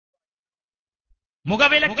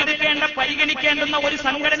മുഖവിലക്കെടുക്കേണ്ട പരിഗണിക്കേണ്ടുന്ന ഒരു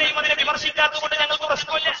സംഘടനയും അതിനെ വിമർശിക്കാത്തതുകൊണ്ട് ഞങ്ങൾക്ക്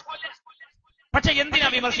പ്രശ്നമില്ല. പക്ഷെ എന്തിനാ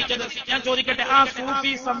വിമർശിച്ചത്? ഞാൻ ചോദിക്കട്ടെ, ആ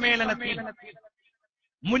സൂഫി സമ്മേളനത്തിൽ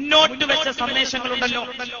മുന്നോട്ട് വെച്ച സന്ദേശങ്ങളുണ്ടല്ലോ,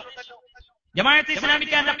 ജമാഅത്തെ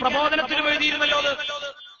ഇസ്ലാമിക്കാരുടെ പ്രബോധനത്തിലും എഴുതിയിരുന്നല്ലോ.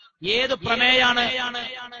 ഏത് പ്രമേയാണ്?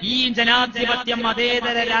 ഈ ജനാധിപത്യ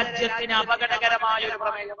മതേതര രാജ്യത്തിന് അപകടകരമായ ഒരു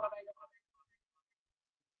പ്രമേയം.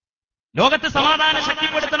 ലോകത്ത് സമാധാനം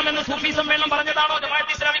ശക്തിപ്പെടുത്തണമെന്ന് സൂഫി സമ്മേളനം പറഞ്ഞതാണോ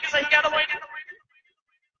ജമാഅത്തെ ഇസ്ലാമിക്ക് സഹിക്കാതെ പോയത്?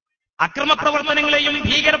 അക്രമ പ്രവർത്തനങ്ങളെയും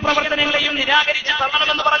ഭീകര പ്രവർത്തനങ്ങളെയും നിരാകരിച്ച്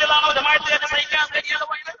തള്ളണമെന്ന് പറഞ്ഞതാണോ ജമാഅത്തിന് സഹിക്കാൻ കഴിയാതെ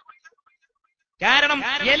പോയത്? കാരണം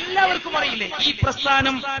എല്ലാവർക്കും അറിയില്ലേ, ഈ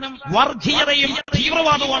പ്രസ്ഥാനം വർഗീയതയും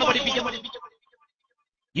തീവ്രവാദവുമാണ് പഠിപ്പിക്കുന്നത്.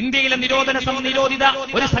 ഇന്ത്യയിലെ നിരോധിത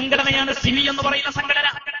ഒരു സംഘടനയാണ് സിമി എന്ന് പറയുന്ന സംഘടന.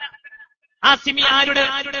 ആ സിമി ആരുടെ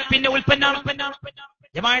ഉൽപ്പന്നാണ്?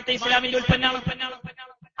 ജമാഅത്തെ ഇസ്ലാമിന്റെ ഉൽപ്പന്നാണ്.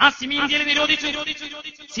 ആ സിമി ഇന്ത്യയിൽ നിരോധിച്ചു.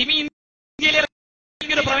 സിമി ഇന്ത്യയിലെ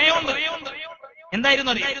ഒരു പ്രമേയമുണ്ട്.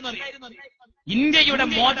 എന്തായിരുന്നു? ഇന്ത്യയുടെ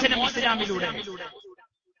മോചനം ഇസ്ലാമിലൂടെ.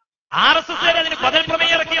 RSS അതിന് ബദൽ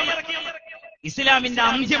പ്രമേയം ഇറക്കിയാണ്. ഇസ്ലാമിന്റെ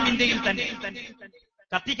അന്ത്യം ഇന്ത്യയിൽ തന്നെ.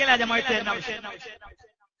 കത്തിക്കലാ ജമാഅത്തെ ആവശ്യം.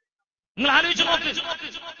 നിങ്ങൾ ആലോചിച്ചു നോക്ക്.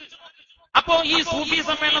 അപ്പോ ഈ സൂഫി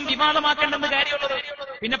സമ്മേളനം വിവാദമാക്കേണ്ടെന്ന് കാര്യമുള്ളത്.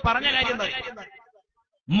 പിന്നെ പറഞ്ഞ കാര്യം എന്താ?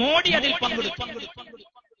 മോഡി അതിൽ പങ്കെടുത്തു.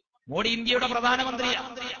 മോഡി ഇന്ത്യയുടെ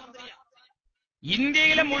പ്രധാനമന്ത്രിയാണ്.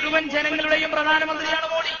 ഇന്ത്യയിലെ മുഴുവൻ ജനങ്ങളുടെയും പ്രധാനമന്ത്രിയാണ്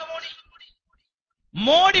മോഡി.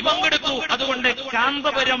 മോഡി പങ്കെടുത്തു. അതുകൊണ്ട്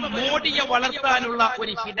കാന്തപുരം മോഡിയെ വളർത്താനുള്ള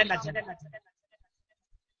ഒരു ഹിഡൻ അജണ്ട.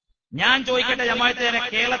 ഞാൻ ചോദിക്കട്ടെ, ജമാഅത്തെ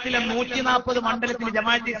കേരളത്തിലെ 140 മണ്ഡലത്തിൽ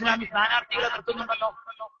ജമാഅത്തെ ഇസ്ലാമി സ്ഥാനാർത്ഥികളെ നിർത്തുന്നുണ്ടല്ലോ.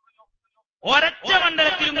 ഒരൊറ്റ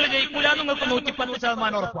മണ്ഡലത്തിൽ നിങ്ങൾ ജയിക്കൂല, നിങ്ങൾക്ക്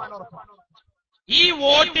 110% ഉറപ്പാണ്. ഈ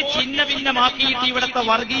വോട്ട് ഛിന്ന ഭിന്നമാക്കിയിട്ട് ഇവിടുത്തെ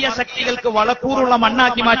വർഗീയ ശക്തികൾക്ക് വളക്കൂറുള്ള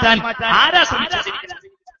മണ്ണാക്കി മാറ്റാൻ ആരാ ശ്രമിച്ചിരിക്കുന്നത്?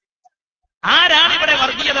 ആരാണ് ഇവിടെ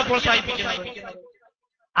വർഗീയത പ്രോത്സാഹിപ്പിക്കുന്നത്?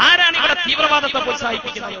 ആരാണ് ഇവിടെ തീവ്രവാദത്തെ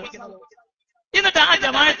പ്രോത്സാഹിപ്പിക്കുന്നത്? എന്നിട്ട് ആ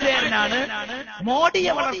ജമാഅത്തുകാരനാണ്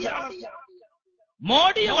മോഡിയെ വളർത്തുക,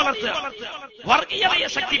 വർഗീയതയെ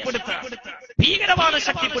ശക്തിപ്പെടുത്തുക, ഭീകരവാദം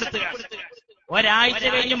ശക്തിപ്പെടുത്തുക. ഒരാഴ്ച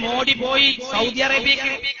കഴിഞ്ഞ് മോഡി പോയി സൗദി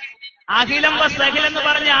അറേബ്യക്ക്. അഖിലം വസ്തഖിൽ എന്ന്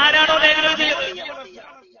പറഞ്ഞ് ആരാണോ ലേഖനം എഴുതിയത്?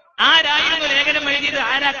 ആരായിരുന്നു ലേഖനം എഴുതിയത്?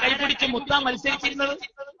 ആരാ കൈപിടിച്ച് മുത്താൻ മത്സരിച്ചിരുന്നത്?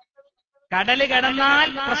 കടല് കടന്നാൽ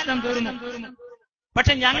പ്രശ്നം തീർന്നു.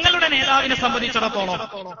 പക്ഷെ ഞങ്ങളുടെ നേതാവിനെ സംബന്ധിച്ചിടത്തോളം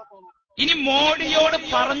ഇനി മോഡിയോട്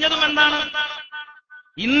പറഞ്ഞതും എന്താണ്?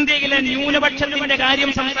 ഇന്ത്യയിലെ ന്യൂനപക്ഷത്തിന്റെ കാര്യം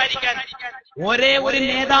സംസാരിക്കാൻ ഒരേ ഒരു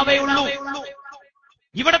നേതാവേ ഉള്ളൂ.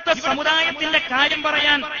 ഇവിടുത്തെ സമുദായത്തിന്റെ കാര്യം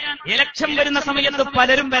പറയാൻ ഇലക്ഷൻ വരുന്ന സമയത്ത്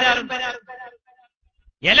പലരും വരാറുണ്ട്.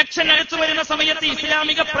 ഇലക്ഷൻ അടുത്തു വരുന്ന സമയത്ത്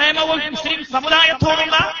ഇസ്ലാമിക പ്രേമവും മുസ്ലിം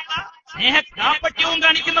സമുദായത്തോടുള്ള സ്നേഹ കാപട്യവും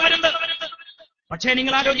കാണിക്കുന്നവരുണ്ട്. പക്ഷേ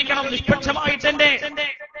നിങ്ങൾ ആലോചിക്കണം, നിഷ്പക്ഷമായിട്ടെന്റെ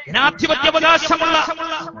ജനാധിപത്യാവകാശമുള്ള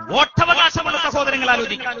വോട്ടവകാശമുള്ള സഹോദരങ്ങൾ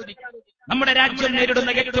ആലോചിക്കണം. നമ്മുടെ രാജ്യം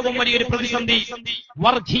നേരിടുന്ന ഏറ്റവും വലിയൊരു പ്രതിസന്ധി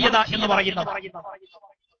വർഗീയത എന്ന് പറയുന്നത്.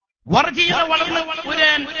 വർഗീയത വളർന്ന്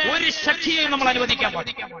ഒരു ശക്തിയെയും നമ്മൾ അനുവദിക്കാൻ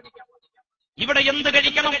പാടില്ല. ഇവിടെ എന്ത്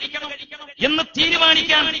കഴിക്കണം എന്ന്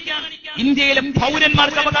തീരുമാനിക്കാൻ ഇന്ത്യയിലെ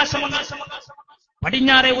പൗരന്മാർക്ക് അവകാശമുണ്ട്.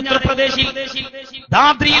 പടിഞ്ഞാറെ ഉത്തർപ്രദേശിൽ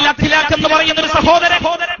ദാദ്രിയിൽ അഖിലാഖ് എന്ന് പറയുന്ന ഒരു സഹോദരൻ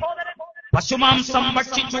പശുമാംസം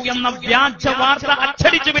ഭക്ഷിച്ചു എന്ന വ്യാജ വാർത്ത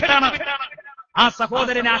അച്ചടിച്ചു വിട്ടാണ് ആ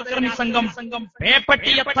സഹോദരനെ അക്രമി സംഘം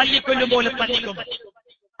പേപ്പട്ടിയെ തല്ലിക്കൊല്ലും പോലെ തല്ലിക്കും.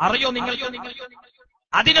 അറിയോ നിങ്ങൾ?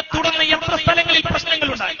 അതിനെ തുടർന്ന് എത്ര സ്ഥലങ്ങളിൽ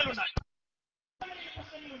പ്രശ്നങ്ങളുണ്ടായി.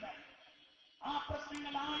 ആ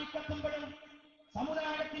പ്രശ്നങ്ങൾ ആളിക്കത്തുമ്പോഴും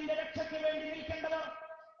സമുദായത്തിന്റെ രക്ഷയ്ക്ക് വേണ്ടി നിൽക്കേണ്ടവർ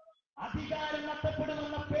അധികാരം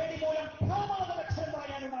നഷ്ടപ്പെടുമെന്ന പേടി മൂലം ലക്ഷ്യം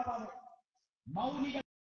പറയാനുണ്ടാവാണ്. മൗലിക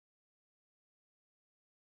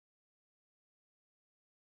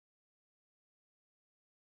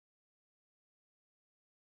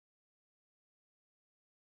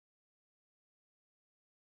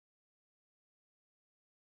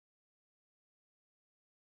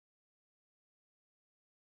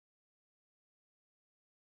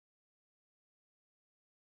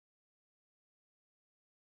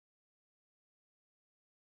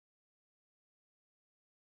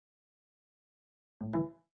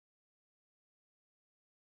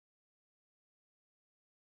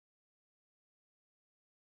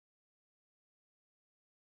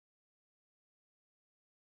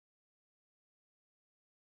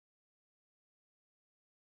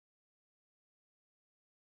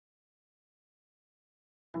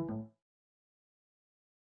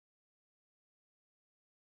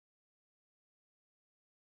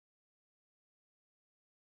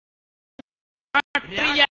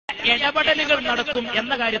ഇടപെടലുകൾ നടത്തും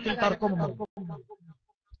എന്ന കാര്യത്തിൽ തർക്കമുണ്ട്.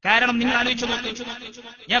 കാരണം നിങ്ങൾ ആലോചിച്ചു നോക്കൂ,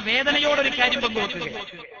 ഞാൻ വേദനയോടൊരു കാര്യം പങ്കുവെക്കുക.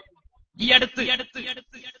 ഈ അടുത്ത്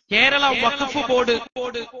കേരള വഖഫ് ബോർഡ്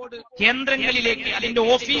കേന്ദ്രങ്ങളിലേക്ക്, അതിന്റെ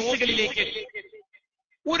ഓഫീസുകളിലേക്ക്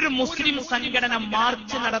ഒരു മുസ്ലിം സംഘടന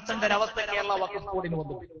മാർച്ച് നടത്തേണ്ട ഒരവസ്ഥ കേരള വഖഫ് ബോർഡിന്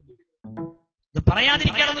വന്നു. ഇത്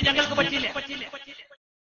പറയാതിരിക്കാനൊന്നും ഞങ്ങൾക്ക് പറ്റില്ല.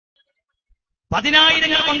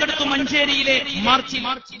 10,000 പങ്കെടുത്തു മഞ്ചേരിയിലെ മാർച്ചിൽ.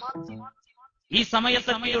 ഈ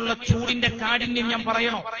സമയത്തുള്ള ചൂടിന്റെ കാഠിന്യം ഞാൻ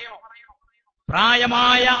പറയണോ?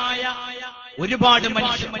 പ്രായമായ ഒരുപാട്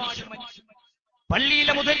മനുഷ്യർ,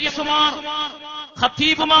 പള്ളിയിലെ മുദരിസുമാർ,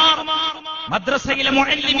 ഖതീബുമാർ, മദ്രസയിലെ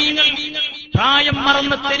മുഅല്ലിമീങ്ങൾ, പ്രായം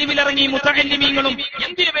മറന്ന് തെരുവിലിറങ്ങി മുതഅല്ലിമീങ്ങളും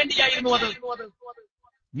എന്തിനു വേണ്ടിയായിരുന്നു അത്?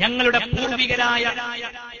 ഞങ്ങളുടെ പൂർവികരായ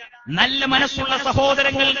നല്ല മനസ്സുള്ള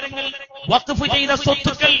സഹോദരങ്ങൾ വഖഫ് ചെയ്ത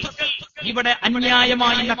സ്വത്തുക്കൾ ഇവിടെ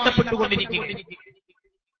അന്യായമായി നഷ്ടപ്പെട്ടുകൊണ്ടിരിക്കുന്നു.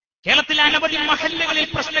 കേരളത്തിലെ അനവധി മഹല്ലുകളിൽ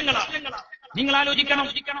പ്രശ്നങ്ങളാണ്. നിങ്ങൾ ആലോചിക്കണം,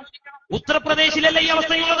 ഉത്തർപ്രദേശിലല്ല ഈ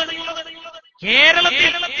അവസ്ഥയുള്ളത്.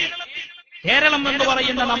 കേരളം എന്ന്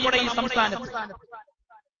പറയുന്ന നമ്മുടെ ഈ സംസ്ഥാനത്ത്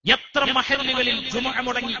എത്ര മഹല്ലുകളിൽ ജുമുഅ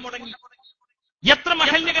മുടങ്ങി, എത്ര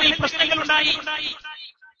മഹല്ലുകളിൽ പ്രശ്നങ്ങളുണ്ടായി.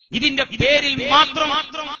 ഇതിന്റെ പേരിൽ മാത്രം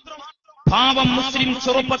പാവം മുസ്ലിം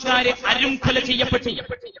ചെറുപ്പക്കാരെ അരുംഖല ചെയ്യപ്പെട്ടു.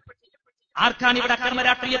 ആർക്കാണ് ഇവിടെ അക്രമ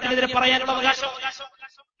രാഷ്ട്രീയത്തിനെതിരെ പറയാനുള്ള അവകാശം?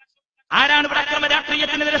 ആരാണ് ഇവിടെ അക്രമ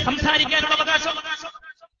രാഷ്ട്രീയത്തിനെതിരെ സംസാരിക്കാനുള്ള അവകാശം?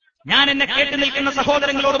 ഞാൻ എന്നെ കേട്ടു നിൽക്കുന്ന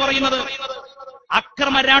സഹോദരങ്ങളോട് പറയുന്നത്,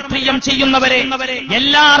 അക്രമ രാഷ്ട്രീയം ചെയ്യുന്നവരെ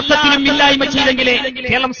എല്ലാ അർത്ഥത്തിലും ഇല്ലായ്മ ചെയ്തെങ്കിലേ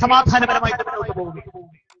കേരളം സമാധാനപരമായിട്ട് മുന്നോട്ട് പോകും.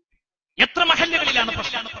 എത്ര മഹല്ലുകളിലാണ്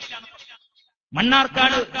പ്രശ്നം?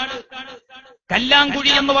 മണ്ണാർക്കാട്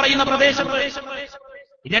കല്ലാങ്കുഴി എന്ന് പറയുന്ന പ്രദേശത്ത്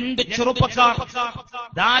 2 ചെറുപ്പക്കാർ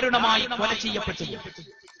ദാരുണമായി കൊല ചെയ്യപ്പെട്ടു.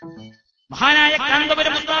 മഹാനായ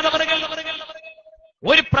കാന്തപുരം ഉസ്താദ് അവറുകൾ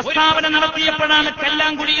ഒരു പ്രസ്താവന നടത്തിയപ്പോഴാണ്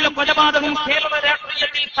കല്ലാങ്കുഴിയിലെ കൊലപാതകം കേരള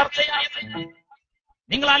രാഷ്ട്രീയത്തിൽ ചർച്ചയായത്.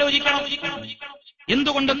 നിങ്ങൾ ആലോചിക്കണം,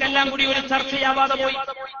 എന്തുകൊണ്ട് കല്ലാങ്കുടി ഒരു ചർച്ചയാവാതെ പോയി?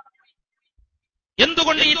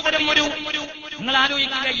 എന്തുകൊണ്ട് ഇത്തരം ഒരു, നിങ്ങൾ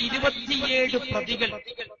ആലോചിക്കുക, 27 പ്രതികൾ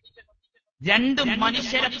 2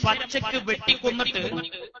 മനുഷ്യരെ പച്ചക്ക് വെട്ടിക്കൊന്നിട്ട്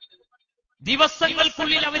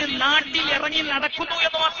ദിവസങ്ങൾക്കുള്ളിൽ അവർ നാട്ടിൽ ഇറങ്ങി നടക്കുന്നു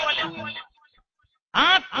എന്ന് മാത്രമല്ല, ആ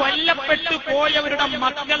കൊല്ലപ്പെട്ടു പോയവരുടെ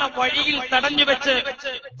മക്കളെ വഴിയിൽ തടഞ്ഞു വെച്ച്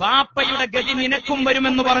ബാപ്പയുടെ ഗതി നിനക്കും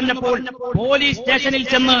വരുമെന്ന് പറഞ്ഞപ്പോൾ പോലീസ് സ്റ്റേഷനിൽ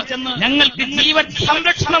ചെന്ന് ഞങ്ങൾക്ക് ജീവൻ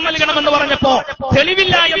സംരക്ഷണം നൽകണമെന്ന് പറഞ്ഞപ്പോ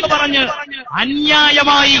തെളിവില്ല എന്ന് പറഞ്ഞ്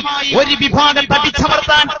അന്യായമായി ഒരു വിഭാഗം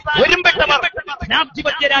അടിച്ചമർത്താൻ ഒരുമ്പെട്ടവർ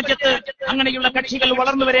ജനാധിപത്യ രാജ്യത്ത് അങ്ങനെയുള്ള കക്ഷികൾ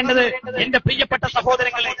വളർന്നു വരേണ്ടത് എന്റെ പ്രിയപ്പെട്ട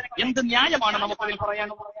സഹോദരങ്ങളെ എന്ത് ന്യായമാണ് നമുക്കതിൽ പറയാൻ?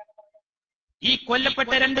 ഈ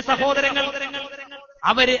കൊല്ലപ്പെട്ട 2 സഹോദരങ്ങൾ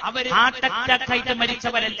അവര് ഹാർട്ട് അറ്റാക്കായിട്ട്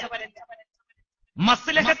മരിച്ചവരല്ല,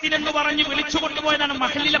 മസ്ലഹത്തിനെന്ന് പറഞ്ഞ് വിളിച്ചുകൊണ്ടുപോയതാണ്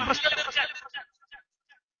മഹല്ലിലെ പ്രശ്നം.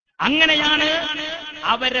 അങ്ങനെയാണ്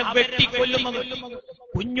അവരെ വെട്ടിക്കൊല്ലുന്നത്.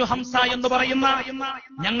 കുഞ്ഞു ഹംസ എന്ന് പറയുന്ന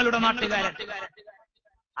ഞങ്ങളുടെ നാട്ടുകാരൻ,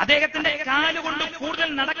 അദ്ദേഹത്തിന്റെ കാലുകൊണ്ട് കൂടുതൽ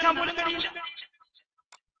നടക്കാൻ പോലും കഴിയില്ല.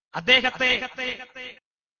 അദ്ദേഹത്തെ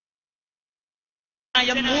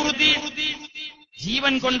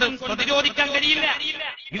ജീവൻ കൊണ്ട് പ്രതിരോധിക്കാൻ കഴിയില്ല.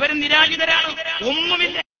 ഇവർ നിരായുധരാണ്,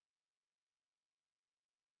 ഒന്നുമില്ല.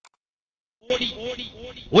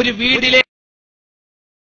 ഒരു വീടിലെ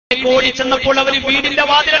ഓടി ചെന്നപ്പോൾ അവർ വീടിന്റെ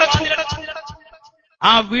വാതിലടച്ചു.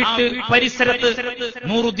 ആ വീട്ട് പരിസരത്ത്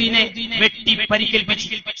നൂറുദ്ദീനെ വെട്ടി പരിക്കേൽപ്പിച്ചു.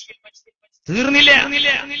 തീർന്നില്ല,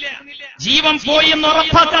 ജീവൻ പോയി എന്ന്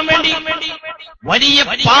ഉറപ്പാക്കാൻ വേണ്ടി വലിയ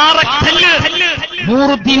പാറക്കല്ല്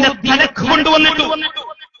നൂറുദ്ദീന്റെ തലക്ക് കൊണ്ടുവന്നിട്ടു.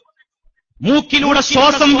 മൂക്കിലൂടെ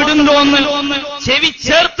ശ്വാസം വിടുന്നുണ്ടോ എന്ന് ചെവി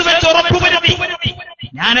ചേർത്ത് വെച്ച് ഉറപ്പുവരുത്തി.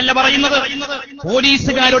 ഞാനല്ല പറയുന്നത്,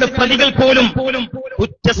 പോലീസുകാരുടെ പ്രതികൾ പോലും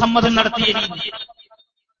കുറ്റസമ്മതം നടത്തിയ രീതി.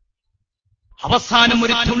 അവസാനം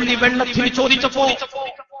ഒരു തുള്ളി വെള്ളത്തിന് ചോദിച്ചപ്പോ,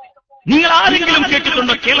 നിങ്ങൾ ആരെങ്കിലും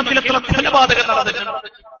കേട്ടിട്ടുണ്ടോ കേരളത്തിൽ എത്ര കൊലപാതകം നടന്നിട്ടുണ്ട്?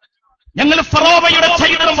 ഞങ്ങൾ ഫറോവയുടെ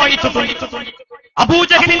ചരിത്രം വായിച്ചിട്ടുണ്ട്,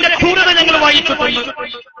 അബൂജഹലിന്റെ ക്രൂരത ഞങ്ങൾ വായിച്ചിട്ടുണ്ട്.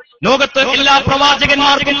 ലോകത്ത് എല്ലാ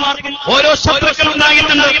പ്രവാചകന്മാർക്കും ഓരോ ശത്രുക്കൾ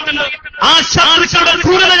ഉണ്ടായിട്ടുണ്ട്. ആ ശത്രുക്കളുടെ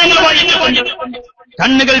ക്രൂരത ഞങ്ങൾ വായിച്ചിട്ടുണ്ട്.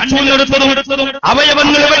 കണ്ണുകൾ ചൂണ്ടെടുത്തതും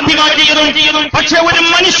അവയവങ്ങൾ വെട്ടിമാറ്റിയതും. പക്ഷെ ഒരു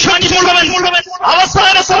മനുഷ്യൻ മുഴുവൻ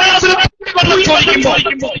അവസാന സമയത്തിൽ ചോദിക്കുമ്പോൾ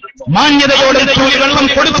മാന്യതയോടെ വെള്ളം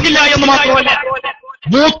കൊടുക്കില്ല എന്ന് മാത്രമല്ല,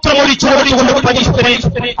 മൂത്രമൊഴിച്ചു കൊടുത്തുകൊണ്ട് പരിശുദ്ധരെ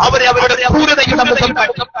അവരെ അവരുടെ ക്രൂരതയുടെ മുഖം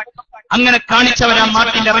കാട്ടി. അങ്ങനെ കാണിച്ചവരാ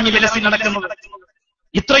നാട്ടിൽ ഇറങ്ങി വിലസി നടക്കുന്നത്.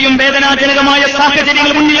 ഇത്രയും വേദനാജനകമായ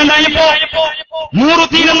സാഹചര്യങ്ങൾ മുന്നിലുണ്ടായപ്പോ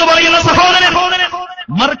നൂറുദ്ദീൻ എന്ന് പറയുന്ന സഹോദരൻ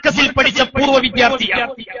മർക്കസിൽ പഠിച്ച പൂർവ്വ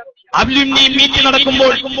വിദ്യാർത്ഥിയാണ്. അലുമിനി മീറ്റ്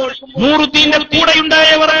നടക്കുമ്പോൾ നൂറുദ്ദീന്റെ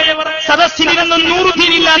കൂടെയുണ്ടായവർ സദസ്സിലിരുന്ന്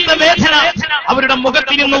നൂറുദ്ദീൻ ഇല്ലാത്ത വേദന അവരുടെ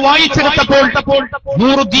മുഖത്തിൽ നിന്ന് വായിച്ചെടുത്തപ്പോൾ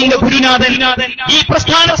നൂറുദ്ദീന്റെ ഗുരുനാഥൻ, ഈ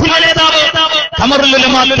പ്രസ്ഥാനത്തിന്റെ നേതാവ് ഖമറുൽ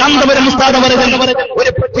ഉലമാ കാന്തപുരം ഉസ്താദ് അവറുകൾ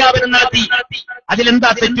ഒരു പ്രഖ്യാപനം നടത്തി.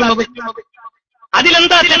 അതിലെന്താ തെറ്റുള്ളത്?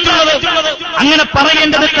 അതിലെന്താ തെറ്റുള്ളത്? അങ്ങനെ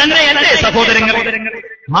പറയേണ്ടത് തന്നെയല്ലേ സഹോദരങ്ങളെ?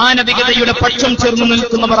 മാനവികതയുടെ പക്ഷം ചേർന്ന്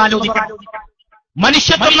നിൽക്കുന്നവർ ആലോചിക്കണം.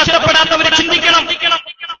 മനുഷ്യത്വം നഷ്ടപ്പെടാത്തവരെ ചിന്തിക്കണം.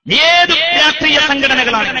 ഏത് രാഷ്ട്രീയ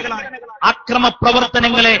സംഘടനകളാണ് അക്രമ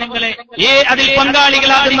പ്രവർത്തനങ്ങളെ അതിൽ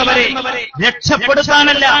പങ്കാളികളാകുന്നവരെ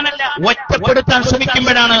രക്ഷപ്പെടുത്താനല്ല ഒറ്റപ്പെടുത്താൻ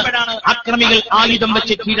ശ്രമിക്കുമ്പോഴാണ് അക്രമികൾ ആയുധം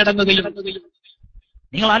വെച്ച് കീഴടങ്ങുകയും.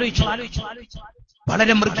 നിങ്ങൾ ആലോചിച്ചു,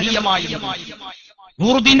 വളരെ മൃഗീയമായി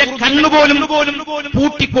നൂറുദ്ദീന്റെ കണ്ണുപോലും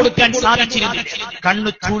പൂട്ടിക്കൊടുക്കാൻ സാധിച്ചിരുന്നു.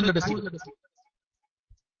 കണ്ണു ചൂഴ്ന്നെടുത്തു.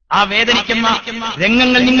 ആ വേദനിക്കുന്ന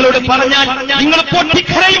രംഗങ്ങൾ നിങ്ങളോട് പറഞ്ഞാൽ നിങ്ങൾ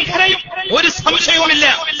പൊട്ടിക്കരയും. ഒരു സംശയവുമില്ല.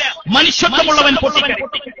 മനുഷ്യത്വമുള്ളവൻ പൊട്ടിക്കരയും.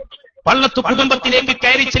 പള്ളത്ത് കുടുംബത്തിലേക്ക്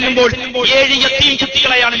കയറി ചെല്ലുമ്പോൾ 7 യതീം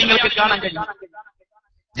കുട്ടികളെയാണ് നിങ്ങൾക്ക് കാണാൻ കഴിയുന്നത്.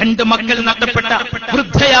 2 മക്കൾ നഷ്ടപ്പെട്ട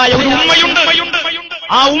വൃദ്ധയായ ഒരു ഉമ്മയുണ്ട്.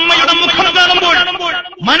 ആ ഉമ്മയുടെ മുഖം കാണുമ്പോൾ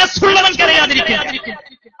മനസ്സുള്ളവൻ കരയാതിരിക്കും.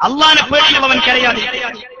 അള്ളാനെ പേടിയുള്ളവൻ കരയാതിരിക്കും.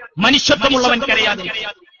 മനുഷ്യത്വമുള്ളവൻ കരയാതിരിക്കും.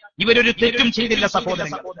 ഇവരൊരു തെറ്റും ചെയ്തില്ല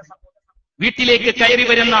സഹോദരൻ. വീട്ടിലേക്ക് കയറി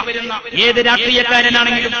വരുന്ന ഏത്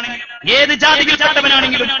രാഷ്ട്രീയക്കാരനാണെങ്കിലും ഏത്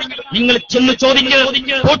ജാതിയിൽപ്പെട്ടവനാണെങ്കിലും നിങ്ങൾ ചെന്ന് ചോദിക്കുക.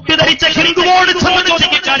 പൊട്ടിധരിച്ച ഹിന്ദുവോട് ചെന്ന്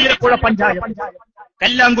ചോദിക്കുക. ചാലിയരപ്പുഴ പഞ്ചായത്ത്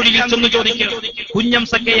കല്ലാങ്കുടിയിൽ ചെന്ന് ചോദിക്കുക, കുഞ്ഞം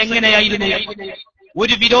സഖെ എങ്ങനെയായിരുന്നു?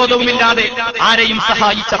 ഒരു വിരോധവുമില്ലാതെ ആരെയും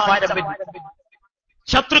സഹായിച്ച പാരമ്പര്യം.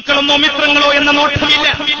 ശത്രുക്കളെന്നോ മിത്രങ്ങളോ എന്ന നോട്ടമില്ല.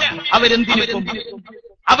 അവരെന്തിനും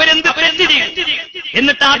അവരെന്ത് തെറ്റ്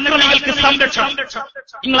എന്നിട്ട് ആക്രമികൾക്ക് സംരക്ഷണം.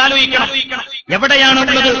 നിങ്ങൾ ആലോചിക്കണം, എവിടെയാണ്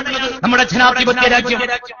ഉള്ളത് നമ്മുടെ ജനാധിപത്യ രാജ്യം?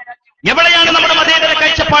 എവിടെയാണ് നമ്മുടെ മതേതര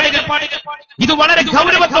കാഴ്ചപ്പാടുകൾ? ഇത് വളരെ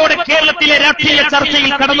ഗൗരവത്തോടെ കേരളത്തിലെ രാഷ്ട്രീയ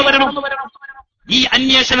ചർച്ചയിൽ കടന്നു വരണം. ഈ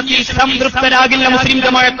അന്വേഷണത്തിൽ സംതൃപ്തരാകില്ല മുസ്ലിം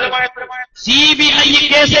ജമാഅത്ത്. CBI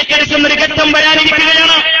കേസ് ഏറ്റെടുക്കുന്ന ഒരു ഘട്ടം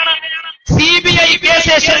വരാനിരിക്കുകയാണ്. CBI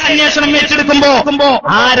കേസ് അന്വേഷണം ഏറ്റെടുക്കുമ്പോ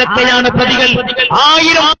ആരൊക്കെയാണ് പ്രതികൾ?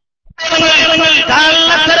 1000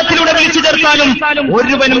 കള്ളത്തരത്തിലൂടെ വിളിച്ചു ചേർത്താലും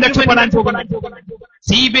ഒരുവനും രക്ഷപ്പെടാൻ പോകുന്നു.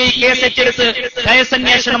 CBI കേസ് ഏറ്റെടുത്ത്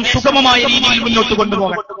കേസന്വേഷണം സുഗമമായ രീതിയിൽ മുന്നോട്ട്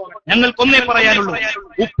കൊണ്ടുപോകണം. ഞങ്ങൾക്കൊന്നേ പറയാനുള്ളൂ,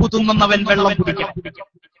 ഉപ്പ് തിന്നുന്നവൻ വെള്ളം കുടിക്കണം.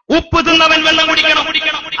 ഉപ്പ് തിന്നവൻ വെള്ളം കുടിക്കണം.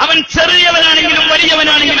 അവൻ ചെറിയവനാണെങ്കിലും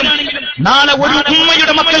വലിയവനാണെങ്കിലും നാളെ ഒരു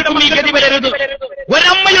ഉമ്മയുടെ മക്കൾക്കും ഈ ഗതി വരരുത്.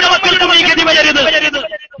 ഒരമ്മയുടെ മക്കൾക്കും ഈ ഗതി വരരുത്.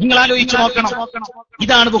 നിങ്ങൾ ആലോചിച്ചു നോക്കണം.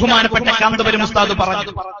 ഇതാണ് ബഹുമാനപ്പെട്ട കാന്തപുരം ഉസ്താദ്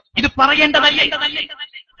പറഞ്ഞത്. ഇത് പറയേണ്ടതല്ലേ?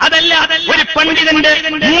 അതല്ല ഒരു പണ്ഡിതന്റെ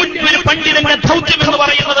ദൗത്യം എന്ന്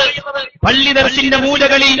പറയുന്നത് പള്ളി ദർസിന്റെ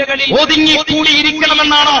മൂലകളിൽ ഒതുങ്ങി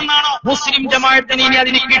കൂടിയിരിക്കണമെന്നാണോ? മുസ്ലിം ജമാഅത്തിന് ഇനി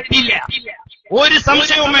അതിന് കിട്ടില്ല. ഒരു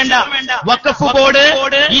സംശയവും വേണ്ട. വഖഫ് ബോർഡ്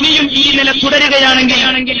ഇനിയും ഈ നില തുടരുകയാണെങ്കിൽ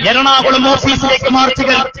എറണാകുളം ഓഫീസിലേക്ക്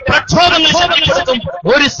മാർച്ചുകൾ, പ്രക്ഷോഭങ്ങൾ ശക്തിപ്പെടുത്തും.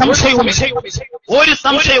 ഒരു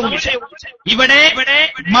സംശയവും. ഇവിടെ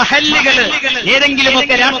മഹല്ലുകള്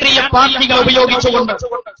ഏതെങ്കിലുമൊക്കെ രാഷ്ട്രീയ പാർട്ടികൾ ഉപയോഗിച്ചുകൊണ്ട്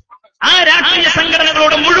ആ രാഷ്ട്രീയ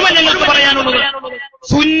സംഘടനകളോട് മുഴുവൻ ഞങ്ങൾക്ക് പറയാനുള്ളത്,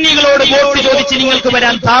 സുന്നികളോട് വോട്ട് ചോദിച്ച് നിങ്ങൾക്ക്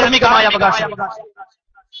വരാൻ ധാർമ്മികമായ അവകാശം.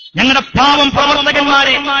 ഞങ്ങളുടെ പാവം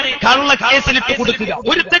പ്രവർത്തകന്മാരെ കള്ള കേസിലിട്ട് കൊടുക്കുക.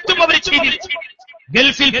 ഒരു തെറ്റും അവർ ചെയ്തില്ല.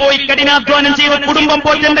 ഗൾഫിൽ പോയി കഠിനാധ്വാനം ചെയ്ത കുടുംബം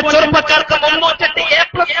പോയി എന്റെ ചെറുപ്പക്കാർക്ക് 308 A+.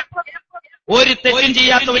 ഒരു തെറ്റും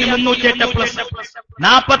ചെയ്യാത്തവന് 308+.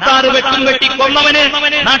 46 വെട്ടും വെട്ടി കൊന്നവന്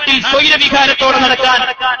നാട്ടിൽ സ്വൈരവികാരത്തോടെ നടക്കാൻ.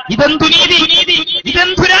 ഇതെന്തു നീതി?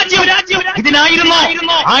 ഇതെന്തു രാജ്യം? ഇതിനായിരുന്നു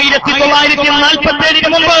 1947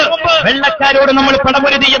 മുമ്പ് വെള്ളക്കാരോട് നമ്മൾ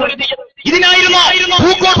പടപൊരുതിയത്. ഇതിനായിരുന്നു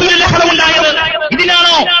പൂക്കോട്ടൂരിൽ ലഹളമുണ്ടായത്.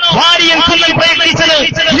 ഇതിനാണോ വാരിയൻ കുന്നൽ പ്രയത്നിച്ചത്?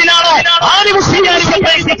 ഇതിനാണോ ആദിമുസ്ലിയാർ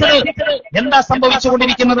പ്രയത്നിച്ചത്? എന്താ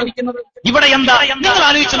സംഭവിച്ചുകൊണ്ടിരിക്കുന്നത് ഇവിടെ? എന്താ നിങ്ങൾ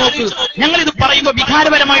ആലോചിച്ച് നോക്കൂ. ഞങ്ങളിത് പറയുമ്പോൾ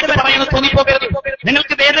വികാരപരമായിട്ട് പറയുന്നത് തോന്നിപ്പോകരുത്.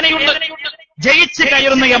 ഞങ്ങൾക്ക് വേദനയുണ്ട്. ജയിച്ച്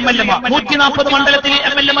കയറുന്ന MLA-മാർ 140 മണ്ഡലത്തിൽ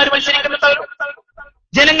MLA-മാർ മത്സരിക്കുന്നത്.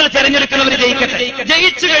 ജനങ്ങൾ തെരഞ്ഞെടുക്കുന്നവർ ജയിക്കട്ടെ.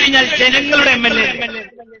 ജയിച്ചു കഴിഞ്ഞാൽ ജനങ്ങളുടെ MLA.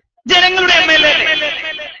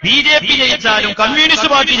 BJP ജയിച്ചാലും കമ്മ്യൂണിസ്റ്റ്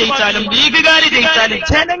പാർട്ടി ജയിച്ചാലും ലീഗുകാർ ജയിച്ചാലും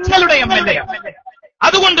ജനങ്ങളുടെ MLA.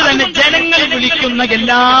 അതുകൊണ്ട് തന്നെ ജനങ്ങൾ വിളിക്കുന്ന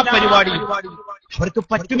എല്ലാ പരിപാടിയും അവർക്ക്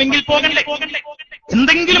പറ്റുമെങ്കിൽ പോകണ്ടേ?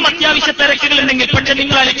 എന്തെങ്കിലും അത്യാവശ്യ തിരക്കുകൾ ഉണ്ടെങ്കിൽ. പക്ഷെ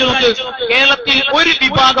നിങ്ങൾ അയച്ചു നോക്ക്, കേരളത്തിൽ ഒരു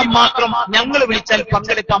വിഭാഗം മാത്രം ഞങ്ങൾ വിളിച്ചാൽ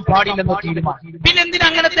പങ്കെടുക്കാൻ പാടില്ലെന്ന് തീരുമാനം. പിന്നെ എന്തിനാ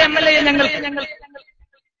അങ്ങനത്തെ MLA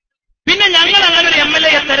പിന്നെ ഞങ്ങൾ അങ്ങനെ ഒരു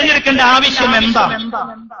MLA തെരഞ്ഞെടുക്കേണ്ട ആവശ്യം എന്താ?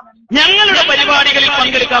 ഞങ്ങളുടെ പരിപാടികളിൽ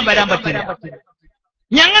പങ്കെടുക്കാൻ വരാൻ പറ്റില്ല.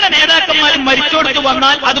 ഞങ്ങളുടെ നേതാക്കന്മാരും മരിച്ചോടുത്ത്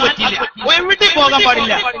വന്നാൽ അത് പറ്റില്ല. എവിടെ പോകാൻ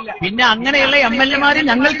പാടില്ല. പിന്നെ അങ്ങനെയുള്ള MLA-മാര്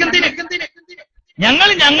ഞങ്ങൾക്കെന്തിന്?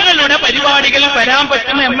 ഞങ്ങളുടെ പരിപാടികളിൽ വരാൻ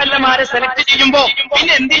പറ്റുന്ന MLA-മാരെ സെലക്ട് ചെയ്യുമ്പോ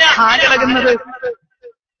പിന്നെ എന്തിനാ ഹാലിളകുന്നത്?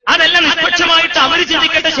 അതല്ല നിഷ്പക്ഷമായിട്ട് അവർ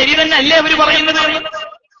ചിന്തിക്കട്ടെ. ശരി തന്നെ അല്ലേ അവർ പറയുന്നത്?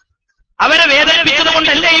 അവരെ വേദനിപ്പിച്ചത്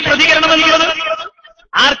കൊണ്ടല്ലേ ഈ പ്രതികരണം എന്നുള്ളത്?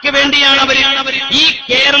 ആർക്ക് വേണ്ടിയാണ് അവർ ഈ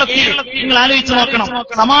കേരളത്തിൽ? നിങ്ങൾ ആലോചിച്ച് നോക്കണം.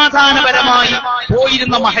 സമാധാനപരമായി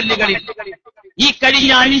പോയിരുന്ന മഹല്ലുകളിൽ ഈ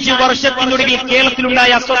കഴിഞ്ഞ 5 വർഷത്തിനുള്ളിൽ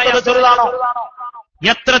കേരളത്തിലുണ്ടായ അസ്വസ്ഥത ചെറുതാണോ?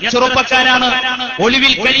 എത്ര ചെറുപ്പക്കാരാണ്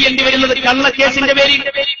ഒളിവിൽ കഴിയേണ്ടി വരുന്നത് കള്ളക്കേസിന്റെ പേരിൽ.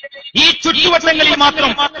 ഈ ചുറ്റുവട്ടങ്ങളിൽ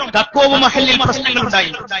മാത്രം കക്കോവ് മഹലിൽ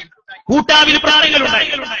പ്രശ്നങ്ങളുണ്ടായി, കൂട്ടാവിൽ പ്രശ്നങ്ങളുണ്ടായി,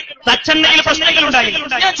 തച്ചണ്ണയിൽ പ്രശ്നങ്ങളുണ്ടായി.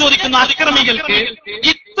 ഞാൻ ചോദിക്കുന്നു, അക്രമികൾക്ക്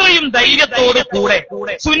ഇത്രയും ധൈര്യത്തോടു കൂടെ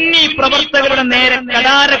സുന്നി പ്രവർത്തകരുടെ നേരെ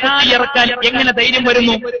കടാര കുത്തിയിറക്കാൻ എങ്ങനെ ധൈര്യം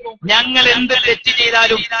വരുന്നു? ഞങ്ങൾ എന്ത് തെറ്റ്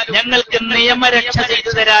ചെയ്താലും ഞങ്ങൾക്ക് നിയമരക്ഷ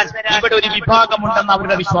ചെയ്തു തരാൻ ഇവിടെ ഒരു വിഭാഗമുണ്ടെന്ന്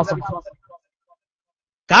അവരുടെ വിശ്വാസം.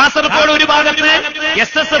 കാസർഗോഡ് ഒരു ഭാഗത്ത്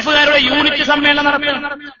SSFകാരുടെ യൂണിറ്റ് സമ്മേളനം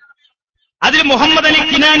നടത്തുന്നു. അതിൽ മുഹമ്മദ് അലി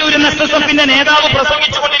കിനാനൂർ എന്ന SSFന്റെ നേതാവ്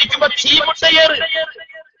പ്രസംഗിച്ചുകൊണ്ടിരിക്കുമ്പോൾ ചീമുട്ടയേറ്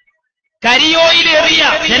കരിയോയിലേറിയ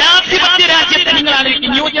ജനാധിപത്യ രാജ്യത്തെ നിങ്ങൾ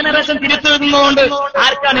ആലോചിക്കും. ന്യൂ ജനറേഷൻ തിരുത്തുന്നതുകൊണ്ട്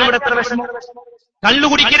ആർക്കാണ് ഇവിടെ എത്ര വിഷമം?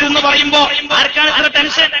 കള്ളുകുടിക്കരുതെന്ന് പറയുമ്പോ ആർക്കാണ് എത്ര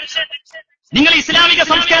ടെൻഷൻ? നിങ്ങൾ ഇസ്ലാമിക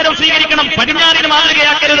സംസ്കാരം സ്വീകരിക്കണം, പടിഞ്ഞാറിന്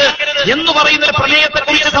മാതൃകയാക്കരുത് എന്ന് പറയുന്ന ഒരു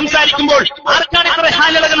പ്രമേയത്തെക്കുറിച്ച് സംസാരിക്കുമ്പോൾ ആർക്കാണ് ഇത്ര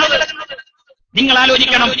ഹാലിളകുന്നത്? നിങ്ങൾ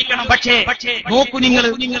ആലോചിക്കണം. പക്ഷേ നോക്കൂ, നിങ്ങൾ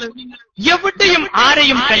എവിടെയും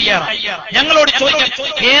ആരെയും കയ്യേറാം. ഞങ്ങളോട് ചോദിക്കാം,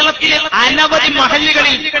 കേരളത്തിലെ അനവധി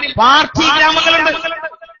മഹല്ലുകളിൽ പാർട്ടി ഗ്രാമങ്ങളുണ്ട്.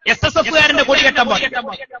 SSFകാരന്റെ കൊടി കെട്ടാൻ പാടില്ല,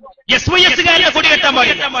 SYSകാരന്റെ കൊടി കെട്ടാൻ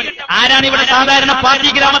പാടില്ല. ആരാണ് ഇവിടെ സാധാരണ പാർട്ടി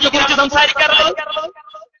ഗ്രാമത്തെ കുറിച്ച് സംസാരിക്കാറുള്ളത്?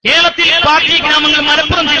 കേരളത്തിൽ പാർട്ടി ഗ്രാമങ്ങൾ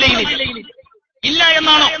മലപ്പുറം ജില്ലയിൽ ഇല്ല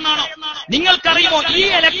എന്നാണോ? നിങ്ങൾക്കറിയുമോ, ഈ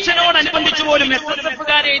ഇലക്ഷനോടനുബന്ധിച്ചു പോലും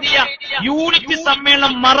SSFകാർ എഴുതിയ യൂണിറ്റ്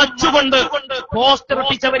സമ്മേളനം മറച്ചുകൊണ്ട് പോസ്റ്റർ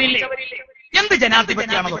ഒട്ടിച്ചവരില്ലേ? എന്ത്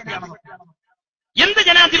ജനാധിപത്യമാണത്? എന്ത്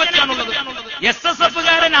ജനാധിപത്യമാണുള്ളത്?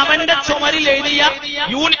 SSFകാരൻ അവന്റെ ചുമരിൽ എഴുതിയ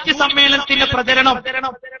യൂണിറ്റ് സമ്മേളനത്തിന്റെ പ്രചരണം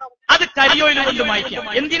അത് കരിയോയിൽ കൊണ്ട് മായ്ക്കാം.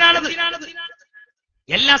 എന്തിനാണത്?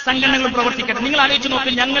 എല്ലാ സംഘടനകളും പ്രവർത്തിക്കട്ടെ. നിങ്ങൾ ആലോചിച്ച്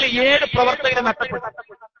നോക്കും, ഞങ്ങൾ 7 പ്രവർത്തകരെ നഷ്ടപ്പെട്ടു.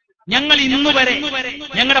 ഞങ്ങൾ ഇന്നുവരെ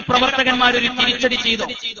ഞങ്ങളുടെ പ്രവർത്തകന്മാരൊരു തിരിച്ചടി ചെയ്തു.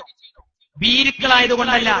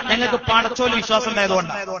 ഭീരുക്കളായതുകൊണ്ടല്ല, ഞങ്ങൾക്ക് പടച്ചോൽ വിശ്വാസം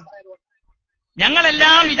ഉണ്ടായതുകൊണ്ടാണ്.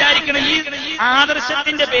 ഞങ്ങളെല്ലാം വിചാരിക്കണം, ഈ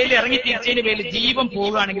ആദർശത്തിന്റെ പേരിൽ ഇറങ്ങി തിരിച്ചതിന്റെ പേരിൽ ജീവൻ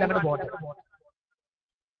പോവുകയാണെങ്കിൽ അങ്ങനെ പോട്ടെ.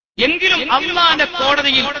 എങ്കിലും അള്ളാന്റെ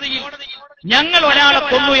കോടതിയിൽ ഞങ്ങൾ ഒരാളെ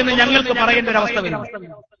കൊന്നു എന്ന് ഞങ്ങൾക്ക് പറയേണ്ട ഒരു അവസ്ഥ വരും.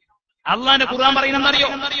 അള്ളാന്റെ ഖുർആൻ പറയുന്നറിയോ?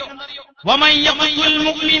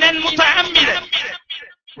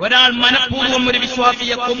 ഒരാൾ മനഃപൂർവ്വം ഒരു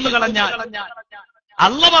വിശ്വാസിയെ കൊന്നുകളഞ്ഞാൽ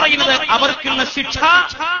അള്ള പറയുന്നത് അവർക്കുള്ള ശിക്ഷ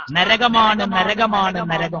നരകമാണ്, നരകമാണ്,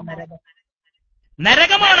 നരകം.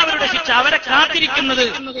 നരകമാണ് അവരുടെ ശിക്ഷ. അവരെ കാത്തിരിക്കുന്നത്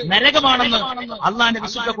നരകമാണെന്ന് അള്ളാന്റെ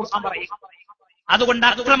വിശുദ്ധ ഖുർആൻ പറയും. അതുകൊണ്ട്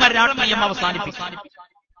അക്രമ രാഷ്ട്രീയം അവസാനിപ്പിക്കും.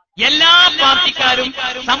 എല്ലാ പാർട്ടിക്കാരും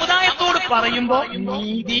സമുദായത്തോട് പറയുമ്പോ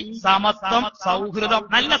നീതി, സമത്വം, സൗഹൃദം,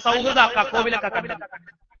 നല്ല സൗഹൃദ കക്കോവിലൊക്കെ കണ്ടത്,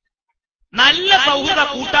 നല്ല സൗഹൃദ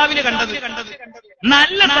കൂട്ടാവില് കണ്ടത്,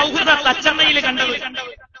 നല്ല സൗഹൃദ തച്ചണ്ണയിൽ കണ്ടത്,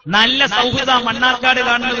 നല്ല സൗഹൃദ മണ്ണാർക്കാട്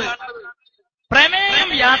കാണുന്നത്, പ്രമേയം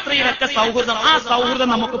യാത്രയിലൊക്കെ സൗഹൃദം. ആ സൗഹൃദം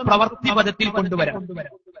നമുക്ക് പ്രവൃത്തിപഥത്തിൽ കൊണ്ടുവരാം,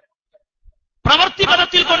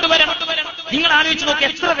 പ്രവൃത്തിപഥത്തിൽ കൊണ്ടുവരാം. നിങ്ങൾ ആലോചിച്ച് നോക്കി,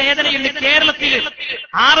 എത്ര വേദനയുണ്ട്. കേരളത്തിൽ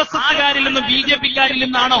RSSകാരിൽ നിന്നും BJPക്കാരിൽ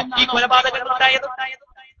നിന്നാണോ ഈ കൊലപാതകങ്ങൾ ഉണ്ടായത്?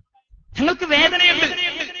 ഞങ്ങൾക്ക് വേദനയുണ്ട്.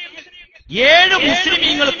 7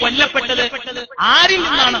 മുസ്ലിമീങ്ങൾ കൊല്ലപ്പെട്ടത് ആരിൽ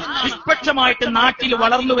നിന്നാണ്? നിഷ്പക്ഷമായിട്ട് നാട്ടിൽ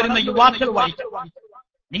വളർന്നു വരുന്ന യുവാക്കൾ വായിച്ചു.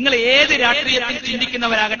 നിങ്ങൾ ഏത് രാഷ്ട്രീയത്തിൽ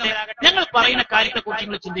ചിന്തിക്കുന്നവരാകട്ടെ, ഞങ്ങൾ പറയുന്ന കാര്യത്തെക്കുറിച്ച്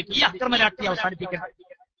നിങ്ങൾ ചിന്തിക്കുക. ഈ അക്രമ രാഷ്ട്രീയം അവസാനിപ്പിക്കണം.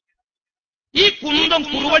 ഈ കുന്തം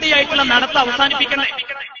കുറുവടിയായിട്ടുള്ള നടത്ത അവസാനിപ്പിക്കണം.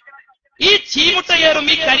 ഈ ചീമുട്ടയേറും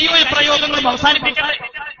ഈ കരിയോയിൽ പ്രയോഗങ്ങളും അവസാനിപ്പിക്കണം.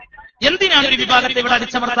 എന്തിനാണ് ഒരു വിഭാഗത്തെ ഇവിടെ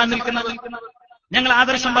അടിച്ചമർത്താൻ നിൽക്കുന്നത്? ഞങ്ങൾ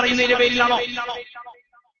ആദർശം പറയുന്നതിന്റെ പേരിലാണോ?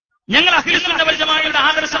 ഞങ്ങൾ അഖിലുസുന്നത്ത് വൽ ജമാഅയുടെ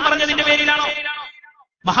ആദർശം പറഞ്ഞതിന്റെ പേരിലാണോ?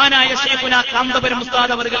 മഹാനായ ശൈഖുന കാന്തപുരം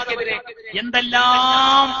ഉസ്താദ് അവർക്കെതിരെ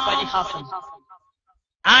എന്തെല്ലാം പരിഹാസം!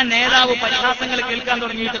 ആ നേതാവ് പരിഹാസങ്ങൾ കേൾക്കാൻ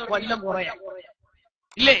തുടങ്ങിയിട്ട് കൊല്ലം കുറയാം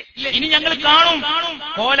ഇല്ലേ? ഇനി ഞങ്ങൾ കാണും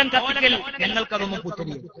കോലം കത്തിക്കൽ. ഞങ്ങൾക്കതൊന്നും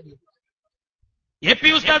പുത്തരില്ല. AP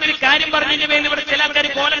ഉസ്താദ് ഒരു കാര്യം പറഞ്ഞതിന്റെ പേരിൽ ഇവിടെ ചില ആൾക്കാർ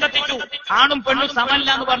കോലം കത്തിച്ചു. ആണും പെണ്ണും സമല്ല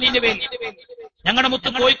എന്ന് പറഞ്ഞതിന്റെ പേരിൽ ഞങ്ങളുടെ മുത്ത്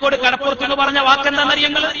കോഴിക്കോട് കടപ്പുറത്ത് എന്ന് പറഞ്ഞ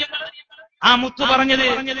വാക്കെന്താണെന്നറിയങ്ങൾ? ആ മുത്ത് പറഞ്ഞത്,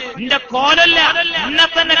 നിന്റെ കോലല്ല, എന്നെ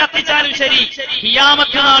തന്നെ കത്തിച്ചാലും ശരി,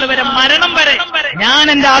 ഖിയാമത്ത് നാൾ വരെ, മരണം വരെ ഞാൻ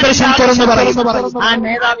എന്റെ ആദർശം തുറന്നു പറയും. ആ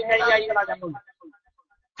നേതാവിന്റെ അനുയായികളാണ് ഞങ്ങൾ.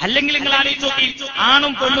 അല്ലെങ്കിൽ നിങ്ങൾ ആലോചിച്ച് നോക്കി,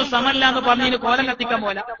 ആണും പെണ്ണും സമല്ല എന്ന് പറഞ്ഞതിന് കോലം കത്തിക്കാൻ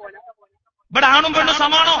പോലെ ഇവിടെ ആണും പെണ്ണും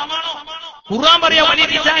സമാണോ? ഖുർആൻ പറയാ, വലിയ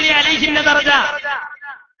റിജാലി അലൈഹിന്ന ദറജ.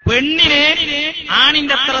 പെണ്ണിന്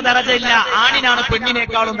ആണിന്റെ അത്ര ദറജ ഇല്ല, ആണിനാണ്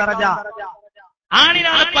പെണ്ണിനേക്കാളും ദറജ.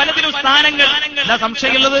 ആണിനാണ് പലതിലും സ്ഥാനങ്ങൾ. എന്താ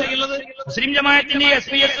സംശയമുള്ളത്? മുസ്ലിം ജമാഅത്തിന്റെ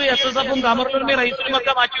SPS, SSFും കമറുലും റൈസും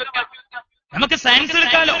ഒക്കെ മാറ്റിവെക്കാം. നമുക്ക് സയൻസ്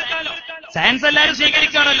എടുക്കാലോ. സയൻസ് എല്ലാവരും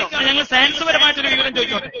സ്വീകരിക്കുകയാണല്ലോ. ഞങ്ങൾ സയൻസ് പരമായിട്ടൊരു വിവരം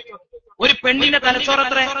ചോദിച്ചോട്ടെ. ഒരു പെണ്ണിന്റെ തലച്ചോറ്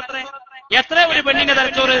എത്ര? ഒരു പെണ്ണിന്റെ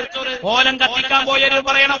തലച്ചോറ്? കോലം കത്തിക്കാൻ പോയവര്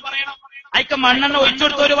പറയണം, അയക്ക് മണ്ണെണ്ണ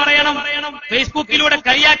ഒഴിച്ചെടുത്തവര് പറയണം, ഫേസ്ബുക്കിലൂടെ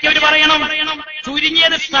കളിയാക്കിയവര് പറയണം,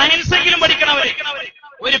 ചുരുങ്ങിയത് സയൻസ് എങ്കിലും പഠിക്കണവര്.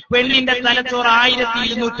 ഒരു പെണ്ണിന്റെ തലച്ചോറ്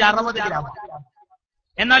 1260 ഗ്രാം.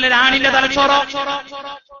 എന്നാൽ ഒരു ആണിന്റെ തലച്ചോറ്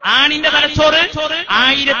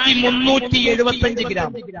 1375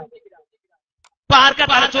 ഗ്രാം. ഇപ്പൊ ആർക്കാ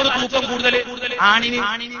തലച്ചോറ് തൂക്കം കൂടുതൽ? ആണിന്.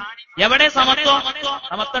 എവിടെ സമത്വം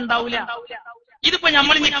ഉണ്ടാവൂല. ഇതിപ്പോ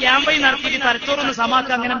നമ്മളിനി ക്യാമ്പയിൻ നടത്തി തലച്ചോറൊന്ന്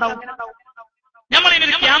സമാക്കുക, അങ്ങനെ ഉണ്ടാവും?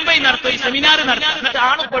 നമ്മളിനൊരു ക്യാമ്പയിൻ നടത്തും, ഈ സെമിനാർ നടത്തും, എന്നിട്ട്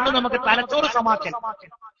ആണും പെണ്ണും നമുക്ക് തലച്ചോറ്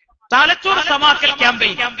സമാക്കൽ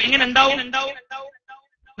ക്യാമ്പയിൻ എങ്ങനെ ഉണ്ടാവും?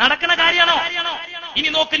 നടക്കുന്ന കാര്യമാണോ? ഇനി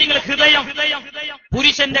നോക്ക് നിങ്ങൾ, ഹൃദയം.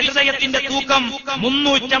 പുരുഷന്റെ ഹൃദയത്തിന്റെ തൂക്കം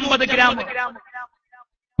 350 ഗ്രാം.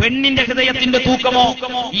 പെണ്ണിന്റെ ഹൃദയത്തിന്റെ തൂക്കമോ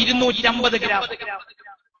 250 ഗ്രാം.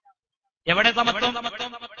 എവിടെ സമത്വം?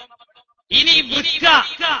 ഇനി വൃക്ക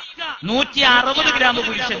 160 ഗ്രാം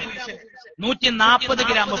പുരുഷൻ, 140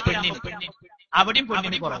 ഗ്രാം പെണ്ണിന്. അവിടെയും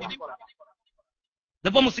പെണ്ണിന് കുറവ്.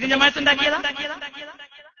 ഇതിപ്പോ മുസ്ലിം ജമാഅത്ത് ഉണ്ടാക്കിയതാ?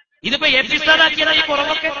 ഇതിപ്പോ എപ്പിസാദാക്കിയതാ ഈ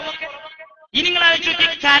കുറവൊക്കെ? ഇനി നിങ്ങൾ ആലോചിച്ച്,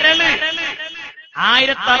 കരള്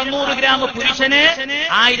 1600 ഗ്രാം പുരുഷന്,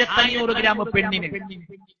 1500 ഗ്രാം പെണ്ണിന്.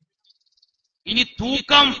 ഇനി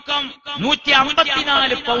തൂക്കം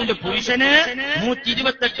 154 പൗണ്ട് പുരുഷന്,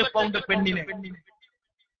 128 പൗണ്ട് പെണ്ണിന്.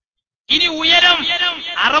 ഇനി ഉയരം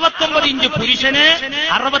 69 ഇഞ്ച് പുരുഷന്,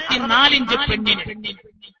 64 ഇഞ്ച് പെണ്ണിന്.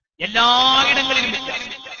 എല്ലായിടങ്ങളിലും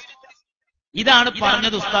ഇതാണ്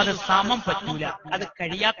പറഞ്ഞത് ഉസ്താദ്. സമം പറ്റൂല, അത്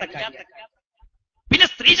കഴിയാത്ത കാര്യം. പിന്നെ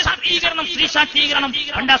സ്ത്രീ ശാക്തീകരണം.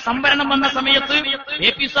 പണ്ട് സംവരണം വന്ന സമയത്ത്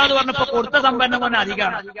AP ഉസ്താദ് പറഞ്ഞപ്പോ കൊടുത്ത സംവരണം വന്ന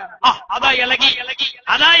അധികമാണ്. അതാ ഇളകി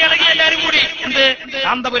എല്ലാവരും കൂടി എന്ത്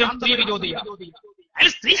കാന്തപുരം സ്ത്രീ വിരോധിയ. അയാൾ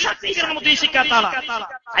സ്ത്രീ ശാക്തീകരണം ഉദ്ദേശിക്കാത്ത ആളാ.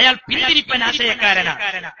 അയാൾ പിന്തിരിപ്പൻ ആശയക്കാരനാണ്.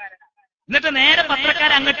 എന്നിട്ട് നേരെ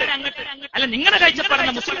പത്രക്കാരെ അങ്ങോട്ട്, അല്ല നിങ്ങളുടെ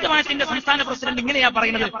കാഴ്ചപ്പാടെന്താ? മുസ്ലിം ജമാഅത്തിന്റെ സംസ്ഥാന പ്രസിഡന്റ് ഇങ്ങനെയാ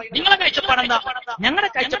പറയുന്നത്. നിങ്ങളുടെ കാഴ്ചപ്പാടെന്താ? ഞങ്ങളുടെ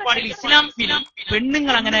കാഴ്ചപ്പാടിൽ ഇസ്ലാമിൽ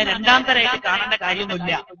പെണ്ണുങ്ങൾ അങ്ങനെ രണ്ടാം തരമായിട്ട് കാണേണ്ട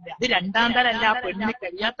കാര്യമൊന്നുമില്ല. ഇത് രണ്ടാം തരമല്ല, പെണ്ണിന്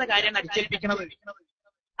കഴിയാത്ത കാര്യമാണ് അടിച്ചേൽപ്പിക്കുന്നത്.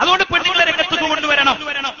 അതുകൊണ്ട് പെണ്ണുങ്ങളെ രംഗത്ത് കൊണ്ടുവരണം.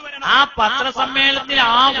 ആ പത്രസമ്മേളനത്തിൽ ആ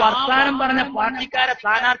വർത്താനം പറഞ്ഞ പാർട്ടിക്കാരെ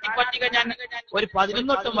സ്ഥാനാർത്ഥി പട്ടിക ഞാൻ ഒരു 11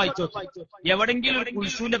 വട്ടം വായിച്ചു. എവിടെങ്കിലും ഒരു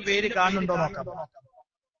കുൽസുവിന്റെ പേര് കാണുന്നുണ്ടോ നോക്കാം.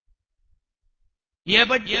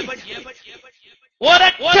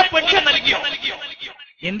 ഒരൊറ്റ പെണ്ണിന് നൽകിയോ?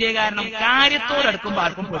 എന്തേ കാരണം? കാര്യത്തോടടുക്കുമ്പോ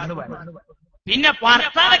ആർക്കും പെണ്ണ് വേണം. പിന്നെ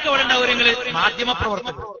വർത്താനൊക്കെ എവിടെ ഉണ്ടാവുമെങ്കിൽ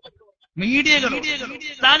മാധ്യമപ്രവർത്തകർ, മീഡിയകൾ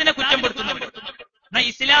അതിനെ കുറ്റപ്പെടുത്തുന്നുണ്ട്. എന്നാ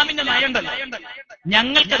ഇസ്ലാമിന്റെ നയമുണ്ടല്ലോ,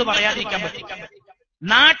 ഞങ്ങൾക്കത് പറയാതിരിക്കാൻ പറ്റും.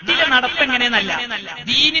 നാട്ടിലെ നടപ്പെങ്ങനെയെന്നല്ല,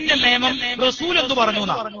 ദീനിന്റെ നിയമം. റസൂൽ എന്ത് പറഞ്ഞു?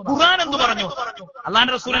 ഖുർആൻ എന്ത് പറഞ്ഞു?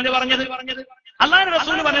 അള്ളാന്റെ റസൂൽ എന്ത് പറഞ്ഞത്? അള്ളാന്റെ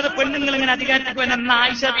റസൂൽ പറഞ്ഞത് പെണ്ണുങ്ങൾ ഇങ്ങനെ അധികാരത്തിൽ വരുന്ന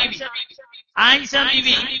ആയിഷ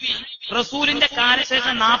ബീവി റസൂലിന്റെ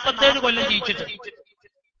കാലശേഷം 47 കൊല്ലം ജീവിച്ചിട്ട്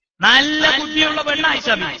നല്ല ബുദ്ധിയുള്ള പെണ്ണ് ആയിഷ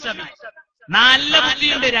ബീവി. നല്ല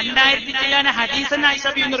ബുദ്ധിയുണ്ട്. 2000 ഹദീസൻ ആയിഷ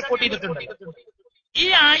ബീവി റിപ്പോർട്ട് ചെയ്തിട്ടുണ്ട്. ഈ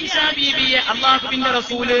ആയിഷ ബീവിയെ അള്ളാഹുവിന്റെ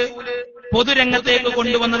റസൂല് പൊതുരംഗത്തേക്ക്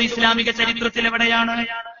കൊണ്ടുവന്നത് ഇസ്ലാമിക ചരിത്രത്തിൽ എവിടെയാണ്?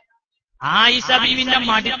 ആയിഷ ബീവിന്റെ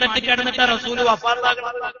മടിത്തട്ട് കിടന്നിട്ട് റസൂല്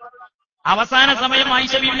വഫാത്താകുന്നത്. അവസാന സമയം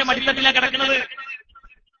ആയിഷ ബീവിന്റെ മടിത്തട്ടിലാണ് കിടക്കുന്നത്.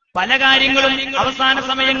 പല കാര്യങ്ങളും അവസാന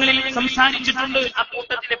സമയങ്ങളിൽ സംസാരിച്ചിട്ടുണ്ട്. ആ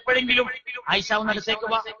കൂട്ടത്തിൽ എപ്പോഴെങ്കിലും ആയിഷ ഒന്ന് അടുത്തേക്ക്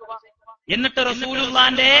വാ, എന്നിട്ട്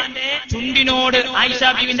റസൂലുള്ളാന്റെ ചുണ്ടിനോട് ആയിഷ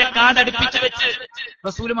ബീവിന്റെ കാതടുപ്പിച്ച് വെച്ച്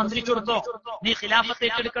റസൂല് മന്ത്രിച്ചു കൊടുത്തോ, നീ ഖിലാഫത്ത്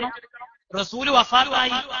ഏറ്റെടുക്കണം. റസൂല്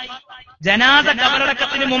വഫാത്തായി. ജനാസ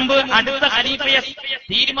കബറടക്കത്തിന് മുമ്പ് അടുത്ത ഖലീഫയെ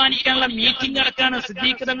തീരുമാനിക്കാനുള്ള മീറ്റിംഗ് നടക്കാണ്.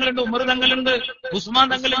 സിദ്ദീഖ് തങ്ങളുണ്ട്, ഉമർ തങ്ങളുണ്ട്, ഉസ്മാൻ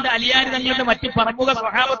തങ്ങളുണ്ട്, അലിയാരി തങ്ങളുണ്ട്, മറ്റ് പ്രമുഖ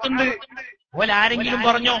സ്വഹാബത്തുണ്ട്. പോലെ ആരെങ്കിലും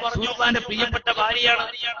പറഞ്ഞോ റസൂലുള്ളാന്റെ പ്രിയപ്പെട്ട ഭാര്യയാണ്,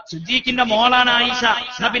 സിദ്ദീഖിന്റെ മോളാണ് ആയിഷ,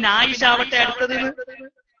 എന്നാ പിന്നെ ആയിഷ ആവട്ടെ അടുത്തത്?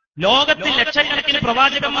 ലോകത്തിൽ ലക്ഷക്കണക്കിന്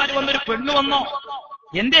പ്രവാചകന്മാർ വന്നൊരു പെണ്ണ് വന്നോ?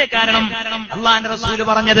 എന്തേ കാരണം? അല്ലാഹുവിന്റെ റസൂല്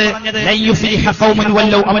പറഞ്ഞത്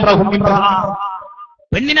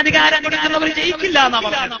പെണ്ണിനധികാരം കൊടുക്കുന്നവർ ജയിക്കില്ല എന്നാ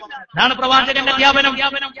പറഞ്ഞത്. അതാണ് പ്രവാചകന്റെ അധ്യാപനം.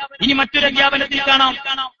 ഇനി മറ്റൊരു അധ്യാപനത്തിൽ കാണാം,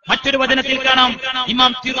 മറ്റൊരു വചനത്തിൽ കാണാം.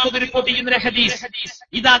 ഇമാം തിർമിദി റിപ്പോർട്ട് ചെയ്യുന്ന ഹദീസ്,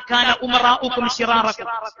 ഇദാ കാന ഉമറാഉകും ശിറാറകും,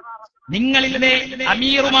 നിങ്ങളിലെ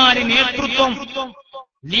അമീറുമാര്, നേതൃത്വം,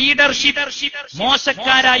 ലീഡർഷിപ്പ്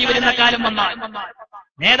മോശക്കാരായി വരുന്ന കാലം വന്നാൽ,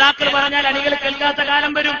 നേതാക്കൾ പറഞ്ഞാൽ അണികൾ കേൾക്കാത്ത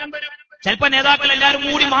കാലം വരും. ചിലപ്പോ നേതാക്കൾ എല്ലാവരും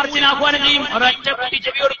കൂടി മാർച്ചിന് ആഹ്വാനം ചെയ്യും, ഒരൊറ്റ കുട്ടി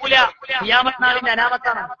ചെവി കൊടുക്കൂല. ഖിയാമത്ത് നാളിന്റെ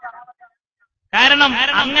അലാമത്താണ്. കാരണം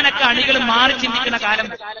അങ്ങനൊക്കെ അണികൾ മാറി ചിന്തിക്കുന്ന കാലം.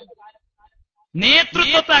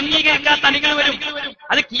 നേതൃത്വത്തെ അംഗീകരിക്കാത്ത അണികൾ വരും.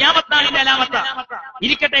 അത് ഖിയാമത്ത് നാളിന്റെ അലാമത്താണ്.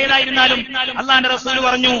 ഇരിക്കട്ടെ, ഏതായിരുന്നാലും അല്ലാഹുവിന്റെ റസൂൽ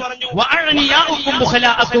പറഞ്ഞു, വഅഅനിയാഉകും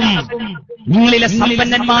ബുഖലാഅകും, നിങ്ങളിലെ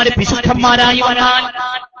സമ്പന്നന്മാര് പിശുദ്ധന്മാരായി വന്നാൽ,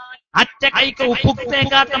 അറ്റ കൈക്ക്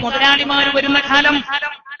ഉപ്പുത്തേക്കാത്ത മുതലാളിമാർ വരുന്ന കാലം.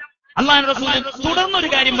 അല്ലാഹുവിന്റെ റസൂൽ തുടർന്നൊരു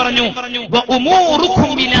കാര്യം പറഞ്ഞു,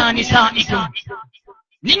 വഉമൂറുകും ബിലാ നിസാഇകും,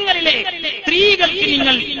 നിങ്ങളിലെ സ്ത്രീകൾക്ക്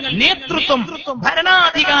നിങ്ങൾ നേതൃത്വം,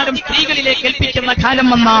 ഭരണാധികാരം സ്ത്രീകളിലേക്ക് ഏൽപ്പിക്കുന്ന കാലം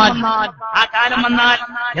വന്നാൽ, ആ കാലം വന്നാൽ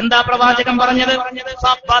എന്താ പ്രവാചകൻ പറഞ്ഞത്?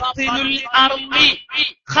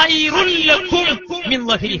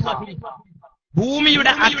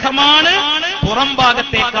 ഭൂമിയുടെ അഖമാണ് പുറം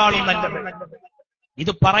ഭാഗത്തേക്കാളും നല്ലത്.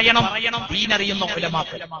 ഇത് പറയണം ദീനറിയുന്ന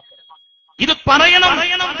ഉലമാക്കൾ. ഇത് പറയണം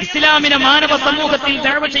ഇസ്ലാമിനെ മാനവ സമൂഹത്തിൽ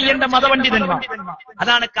ദഅവ ചെയ്യേണ്ട മതപണ്ഡിതന്മാർ.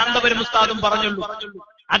 അതാണ് കാന്തപുരം ഉസ്താദും പറഞ്ഞുള്ളൂ.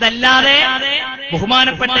 അതല്ലാതെ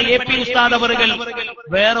ബഹുമാനപ്പെട്ട AP ഉസ്താദ് അവറുകൾ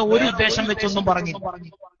വേറെ ഒരു ഉദ്ദേശം വെച്ചൊന്നും പറഞ്ഞു.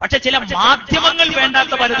 പക്ഷെ ചില മാധ്യമങ്ങൾ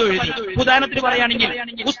വേണ്ടാത്ത പലതും എഴുതി. ഉദാഹരണത്തിന് പറയുകയാണെങ്കിൽ,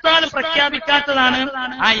 ഉസ്താദ് പ്രഖ്യാപിക്കാത്തതാണ്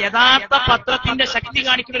ആ യഥാർത്ഥ പത്രത്തിന്റെ ശക്തി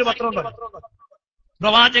കാണിക്കുന്ന ഒരു പത്രമുണ്ട്.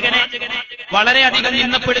 പ്രവാചകനെ വളരെയധികം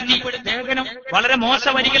നിന്നപ്പെടുത്തി, ലേഖനം വളരെ മോശ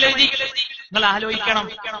വരികൾ എഴുതി. നിങ്ങൾ ആലോചിക്കണം,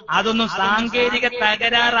 അതൊന്നും സാങ്കേതിക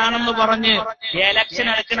തകരാറാണെന്ന് പറഞ്ഞ് ഇലക്ഷൻ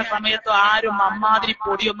നടക്കുന്ന സമയത്ത് ആരും അമ്മാതിരി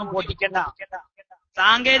പൊടിയൊന്നും പൊട്ടിക്കണ്ട.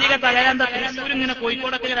 സാങ്കേതിക തകരാർ തൃശ്ശൂർ ഇങ്ങനെ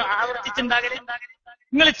കോഴിക്കോടൊക്കെ ഇങ്ങനെ ആവർത്തിച്ചുണ്ടാകല്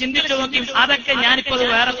നിങ്ങൾ ചിന്തിച്ചു നോക്കി. അതൊക്കെ ഞാനിപ്പോ അത്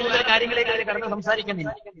വേറെ കൂടുതൽ കാര്യങ്ങളിലേക്ക് കടന്ന്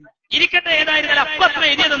സംസാരിക്കുന്നില്ല. ഇരിക്കട്ടെ, ഏതായിരുന്നാലും അപ്പത്ര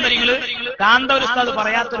എഴുതിയതെന്താ നിങ്ങള് കാന്തപുരം ഉസ്താദ്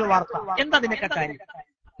പറയാത്തൊരു വാർത്ത. എന്താ അതിനൊക്കെ കാര്യം?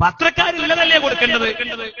 പത്രക്കാരുള്ളതല്ലേ കൊടുക്കേണ്ടത്?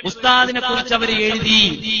 ഉസ്താദിനെ കുറിച്ച് അവർ എഴുതി,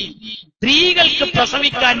 സ്ത്രീകൾക്ക്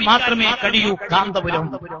പ്രസവിക്കാൻ മാത്രമേ കഴിയൂ കാന്തപുരം.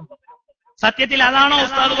 സത്യത്തിൽ അതാണോ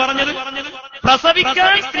ഉസ്താദ് പറഞ്ഞത്?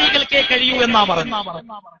 പ്രസവിക്കാൻ സ്ത്രീകൾക്കേ കഴിയൂ എന്നാ പറഞ്ഞു.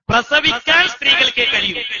 പ്രസവിക്കാൻ സ്ത്രീകൾക്കേ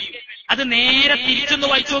കഴിയൂ. അത് നേരെ തിരിച്ചൊന്ന്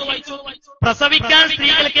വായിച്ചു. പ്രസവിക്കാൻ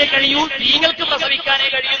സ്ത്രീകൾക്കേ കഴിയൂ, സ്ത്രീകൾക്ക് പ്രസവിക്കാനേ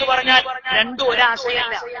കഴിയൂ എന്ന് പറഞ്ഞാൽ രണ്ടും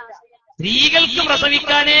ഒരാശയമല്ല. സ്ത്രീകൾക്ക്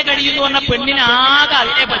പ്രസവിക്കാനേ കഴിയുമെന്ന് പറഞ്ഞാൽ പെണ്ണിന് ആകെ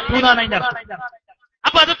അതിനെ പറ്റൂന്നാണ് അതിന്റെ അർത്ഥം.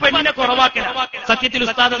 അപ്പൊ അത് പെണ്ണിനെ കുറവാക്കല. സത്യത്തിൽ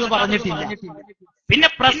ഉസ്താദ് അത് പറഞ്ഞിട്ടില്ല. പിന്നെ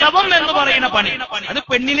പ്രസവം എന്ന് പറയുന്ന പണി അത്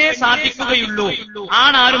പെണ്ണിനെ സാധിക്കുകയുള്ളൂ.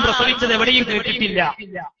 ആണാരും പ്രസവിച്ചത് എവിടെയും കേട്ടിട്ടില്ല.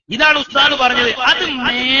 ഇതാണ് ഉസ്താദ് പറഞ്ഞത്. അത്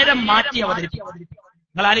നേരെ മാറ്റി അവതരിപ്പിക്കും.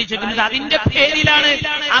 നിങ്ങൾ ആലോചിച്ചിട്ടുണ്ട്, അതിന്റെ പേരിലാണ്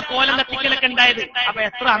ആ കോലം കത്തിക്കലൊക്കെ ഉണ്ടായത്. അപ്പൊ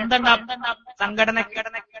എത്ര അന്തണ്ടാവും സംഘടന,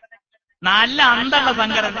 നല്ല അന്തള്ള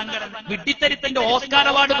സംഘടന. വിഡ്ഢിത്തരത്തിന്റെ ഓസ്കാർ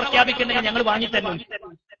അവാർഡ് പ്രഖ്യാപിക്കുന്നെങ്കിൽ ഞങ്ങൾ വാങ്ങിത്തന്നു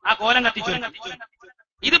ആ കോലം കത്തിച്ചു.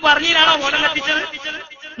 ഇത് പറഞ്ഞിട്ടാണോ കോലം കത്തിച്ചത്?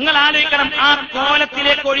 നിങ്ങൾ ആലോചിക്കണം, ആ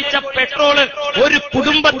കോലത്തിലേക്ക് ഒഴിച്ച പെട്രോള് ഒരു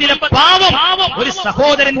കുടുംബത്തിലെ പാവം ഒരു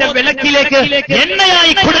സഹോദരന്റെ വിളക്കിലേക്ക്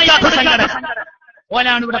എണ്ണയായി കൊടുക്കാത്ത സംഘടന.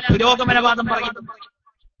 ഓലാണ് ഇവിടെ പുരോഗമനവാദം പറയുന്നത്,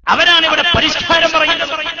 അവരാണ് ഇവിടെ പരിഷ്കാരം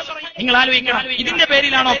പറയുന്നത്. നിങ്ങൾ ആലോചിക്കണം, ഇതിന്റെ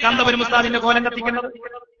പേരിലാണോ കാന്തപുരം ഉസ്താദിന്റെ കോലം കത്തിക്കുന്നത്?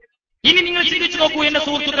 ഇനി നിങ്ങൾ ചിന്തിച്ചു നോക്കൂ എന്റെ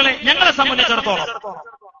സുഹൃത്തുക്കളെ. ഞങ്ങളെ സംബന്ധിച്ചിടത്തോളം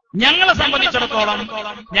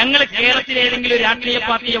ഞങ്ങൾ കേരളത്തിലെ ഏതെങ്കിലും രാഷ്ട്രീയ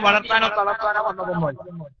പാർട്ടിയെ വളർത്താനോ തളർത്താനോ വന്നതൊന്നുമല്ല.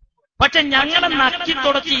 പക്ഷെ ഞങ്ങളെ നക്കി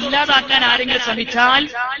തുടച്ച് ഇല്ലാതാക്കാൻ ആരെങ്കിലും ശ്രമിച്ചാൽ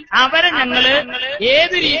അവരെ ഞങ്ങള്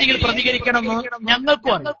ഏത് രീതിയിൽ പ്രതികരിക്കണമെന്ന്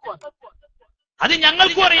ഞങ്ങൾക്കും അറിയാം. അത്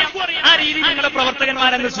ഞങ്ങൾക്കും അറിയാം. ആ രീതി ഞങ്ങളുടെ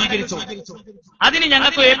പ്രവർത്തകന്മാരങ്ങ് സ്വീകരിച്ചു. അതിന്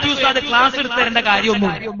ഞങ്ങൾക്ക് AP ഉസ്താദ് ക്ലാസ് എടുത്ത് തരേണ്ട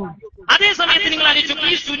കാര്യമൊന്നുമില്ല. അതേ സമയത്ത് നിങ്ങൾ ആലോചിച്ചു,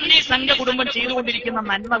 ഈ സുന്നി സംഘ കുടുംബം ചെയ്തുകൊണ്ടിരിക്കുന്ന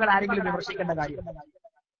നന്മകൾ ആരെങ്കിലും വിമർശിക്കേണ്ട കാര്യം?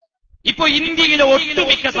 ഇപ്പൊ ഇന്ത്യയിലെ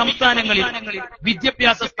ഒട്ടുമിക്ക സംസ്ഥാനങ്ങളിൽ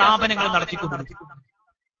വിദ്യാഭ്യാസ സ്ഥാപനങ്ങൾ നടത്തിക്കൊണ്ടിരിക്കുന്നു.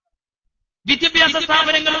 വിദ്യാഭ്യാസ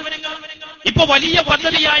സ്ഥാപനങ്ങളും ഇപ്പൊ വലിയ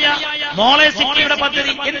പദ്ധതിയായ നോളേജ് സിറ്റിയുടെ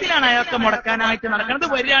പദ്ധതി എന്തിനാണ് അയാൾക്ക് മുടക്കാനായിട്ട് നടക്കുന്നത്?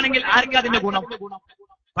 വരികയാണെങ്കിൽ ആർക്കും അതിന്റെ ഗുണം.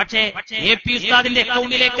 പക്ഷേ AP ഉസ്താദിന്റെ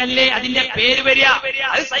അക്കൗണ്ടിലേക്കല്ലേ അതിന്റെ പേര് വരിക.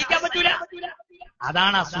 അത് സഹിക്കാൻ പറ്റൂല.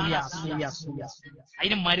 അതാണ് അസൂയ.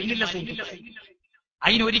 അതിന് മരുന്നില്ല സുഹൃത്തുക്കളെ,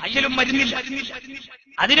 അതിനൊരിക്കലും മരുന്നില്ല.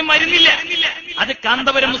 അതിന് മരുന്നില്ല. അത്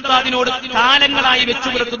കാന്തപുരം ഉസ്താദിനോട് കാലങ്ങളായി വെച്ചു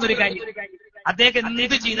പുലർത്തുന്ന ഒരു കാര്യം. അദ്ദേഹം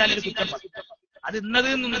എന്ത് ചെയ്താലും ഒരു കുറ്റം. അത് ഇന്നത്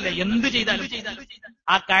എന്നൊന്നുമില്ല, എന്ത് ചെയ്താലും.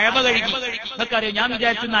 ആ കഴവ കഴുകി നിങ്ങൾക്കറിയാം, ഞാൻ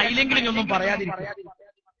വിചാരിക്കുന്ന അതിലെങ്കിലും ഒന്നും പറയാതിരിക്കുക.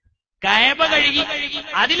 കഴവ കഴുകി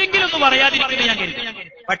അതിലെങ്കിലും ഒന്നും പറയാതിരിക്കുന്നത് ഞാൻ കരുതി.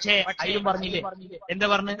 പക്ഷേ അതിലും പറഞ്ഞില്ലേ, എന്താ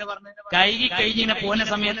പറഞ്ഞു? കഴുകി കഴിഞ്ഞിങ്ങനെ പോകുന്ന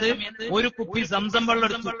സമയത്ത് ഒരു കുപ്പി സംസം വെള്ളം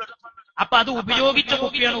എടുത്തു. അപ്പൊ അത് ഉപയോഗിച്ച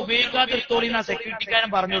കുപ്പിയാണ്, ഉപയോഗിക്കാത്തെടുത്തോളി എന്നാ സെക്യൂരിറ്റിക്കാരൻ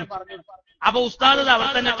പറഞ്ഞു. അപ്പൊ ഉസ്താദ് അവർ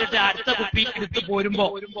തന്നെ ഇട്ടിട്ട് അടുത്ത കുപ്പി എടുത്ത് പോരുമ്പോ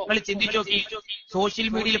നിങ്ങൾ ചിന്തിച്ചു നോക്കി, സോഷ്യൽ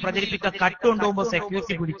മീഡിയയിൽ പ്രചരിപ്പിക്കുക കട്ടുകൊണ്ടുപോകുമ്പോ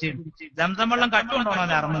സെക്യൂരിറ്റി പിടിച്ച് സംസം വെള്ളം കട്ടുകൊണ്ടോണോ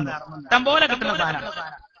ഇറങ്ങുന്നത് ഇഷ്ടംപോലെ കിട്ടുന്ന സാധനം.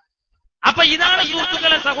 അപ്പൊ ഇതാണ്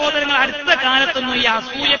സുഹൃത്തുക്കളെ, സഹോദരങ്ങൾ, അടുത്ത കാലത്തൊന്നും ഈ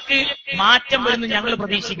അസൂയക്ക് മാറ്റം വരുന്നു ഞങ്ങൾ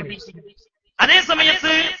പ്രതീക്ഷിക്കുന്നു. അതേ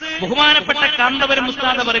സമയത്ത് ബഹുമാനപ്പെട്ട കാന്തപുരം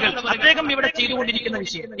ഉസ്താദ് അവറുകൾ അദ്ദേഹം ഇവിടെ ചെയ്തുകൊണ്ടിരിക്കുന്ന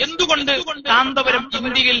വിഷയം, എന്തുകൊണ്ട് കാന്തപുരം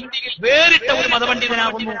ഇന്ത്യയിൽ വേറിട്ട ഒരു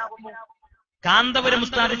മതപണ്ഡിതനാകുന്നു? കാന്തപുരം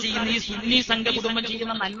ഉസ്താദ് ചെയ്യുന്ന ഈ സുന്നി സംഘ കുടുംബം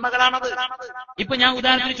ചെയ്യുന്ന നന്മകളാണത്. ഇപ്പൊ ഞാൻ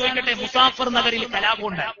ഉദാഹരണത്തിന് ചോദിക്കട്ടെ, മുസാഫർ നഗറിൽ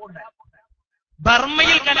കലാപമുണ്ടായി,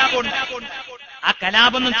 ബർമ്മയിൽ കലാപമുണ്ടായി. ആ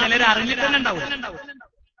കലാപൊന്നും ചിലർ അറിഞ്ഞിട്ട് തന്നെ ഉണ്ടാവും.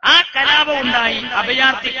 ആ കലാപം ഉണ്ടായി,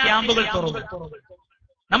 അഭയാർത്ഥി ക്യാമ്പുകൾ തുറന്നു.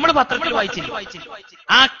 നമ്മൾ പത്രത്തിൽ വായിച്ചില്ല.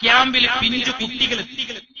 ആ ക്യാമ്പിൽ പിഞ്ചു കുട്ടികൾ,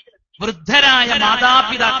 വൃദ്ധരായ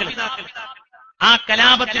മാതാപിതാക്കൾ, ആ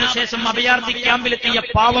കലാപത്തിനു ശേഷം അഭയാർത്ഥി ക്യാമ്പിലെത്തിയ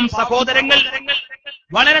പാവം സഹോദരങ്ങൾ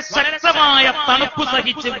വളരെ ശക്തമായ തണുപ്പ്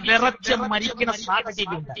സഹിച്ച് വിറച്ച് മരിക്കുന്ന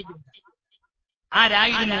സാഹചര്യമുണ്ടായി.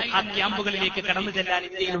 ആരായിരുന്നു ആ ക്യാമ്പുകളിലേക്ക് കടന്നു ചെല്ലാൻ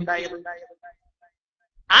ഇന്ത്യയിലുണ്ടായത്?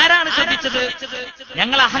 ആരാണ് ശ്രദ്ധിച്ചത്?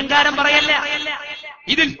 ഞങ്ങൾ അഹങ്കാരം പറയല്ല,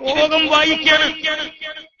 ഇത് ലോകം വായിക്കാണ്,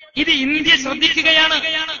 ഇത് ഇന്ത്യ ശ്രദ്ധിക്കുകയാണ്.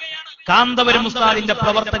 കാന്തപുരം ഉസ്താദിന്റെ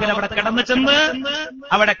പ്രവർത്തകർ അവിടെ കടന്നു ചെന്ന്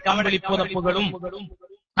അവിടെ കമ്പിളിപ്പുതപ്പുകളും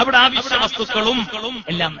അവിടെ ആവശ്യ വസ്തുക്കളും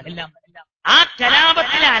എല്ലാം ആ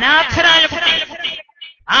കലാപത്തിലെ അനാഥരായ കുട്ടികൾ,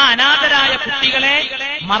 ആ അനാഥരായ കുട്ടികളെ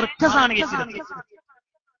മർക്കസാണ് വെച്ചത്.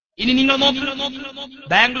 ഇനി നിങ്ങൾ നോക്കൂ,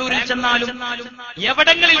 ബാംഗ്ലൂരിൽ ചെന്നാലും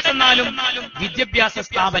എവിടങ്ങളിൽ ചെന്നാലും വിദ്യാഭ്യാസ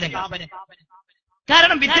സ്ഥാപനങ്ങൾ.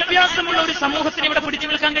 കാരണം വിദ്യാഭ്യാസമുള്ള ഒരു സമൂഹത്തിന് ഇവിടെ പിടിച്ചു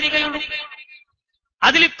നിൽക്കാൻ കഴിയുകയുള്ളൂ.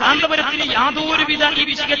 അതിൽ കാന്തപുരത്തിന് യാതൊരുവിധ ഈ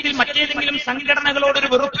വിഷയത്തിൽ മറ്റേതെങ്കിലും സംഘടനകളോടൊരു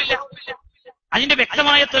വെറുപ്പില്ല. അതിന്റെ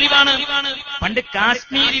വ്യക്തമായ തെളിവാണ് പണ്ട്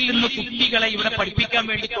കാശ്മീരിൽ നിന്ന് കുട്ടികളെ ഇവിടെ പഠിപ്പിക്കാൻ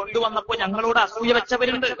വേണ്ടി കൊണ്ടുവന്നപ്പോൾ ഞങ്ങളോട് അസൂയ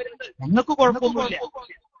വെച്ചവരുണ്ട്. ഞങ്ങൾക്ക് കുഴപ്പമൊന്നുമില്ല.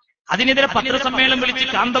 അതിനെതിരെ പത്രസമ്മേളനം വിളിച്ച്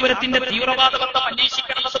കാന്തപുരത്തിന്റെ തീവ്രവാദ ബന്ധം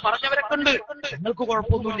അന്വേഷിക്കണമെന്ന് പറഞ്ഞവരൊക്കെ ഉണ്ട്. ഞങ്ങൾക്ക്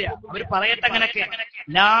കുഴപ്പമൊന്നുമില്ല, അവർ പറയട്ടെ, അങ്ങനെയൊക്കെ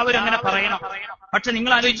എല്ലാവരും അങ്ങനെ പറയണം. പക്ഷെ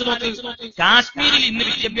നിങ്ങൾ ആലോചിച്ച് നോക്ക്, കാശ്മീരിൽ ഇന്ന്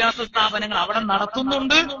വിദ്യാഭ്യാസ സ്ഥാപനങ്ങൾ അവിടെ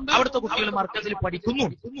നടത്തുന്നുണ്ട്, അവിടുത്തെ കുട്ടികൾ മർക്കസിൽ പഠിക്കുന്നു.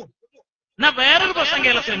 എന്നാ വേറൊരു പ്രശ്നം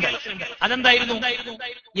കേരളത്തിലുണ്ട്. അതെന്തായിരുന്നു?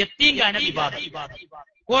 യത്തീംഖാന വിവാദം.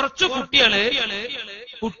 കുറച്ചു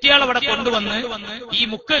കുട്ടികളവിടെ കൊണ്ടുവന്ന് ഈ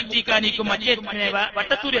മുക്ക എത്തിക്കാനിക്കും മറ്റേ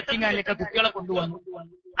വട്ടത്തൂർ എത്തിക്കാനിലേക്ക് കുട്ടികളെ കൊണ്ടുവന്നു.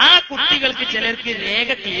 ആ കുട്ടികൾക്ക് ചിലർക്ക് രേഖ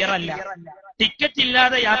ക്ലിയർ അല്ല, ടിക്കറ്റ്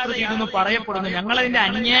ഇല്ലാതെ യാത്ര ചെയ്തെന്ന് പറയപ്പെടുന്നു. ഞങ്ങളതിന്റെ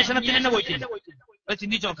അന്വേഷണത്തിന് തന്നെ പോയിട്ടില്ല.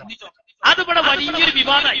 ചിന്തിച്ചോക്കാം, അതിവിടെ വലിയൊരു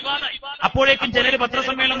വിവാദമായി. അപ്പോഴേക്കും ചിലര്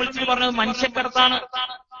പത്രസമ്മേളനം വിളിച്ചു പറഞ്ഞത് മനുഷ്യക്കടത്താണ്,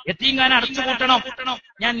 യത്തീംഖാന അടച്ചുപൂട്ടണം.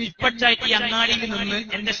 ഞാൻ നിഷ്പക്ഷമായിട്ട് ഈ അങ്ങാടിയിൽ നിന്ന്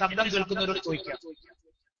എന്റെ ശബ്ദം കേൾക്കുന്നവരോട് ചോദിക്കാം,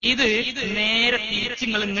 ഇത് നേരെ തിരിച്ച്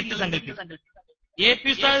നിങ്ങൾ ഇങ്ങോട്ട് സങ്കല്പിക്കും. AP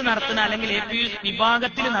ഉസ്താദ് നടത്തുന്ന അല്ലെങ്കിൽ AP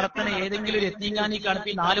വിഭാഗത്തിൽ നടത്തുന്ന ഏതെങ്കിലും ഒരു യത്തീംഖാനയ്ക്കാണ്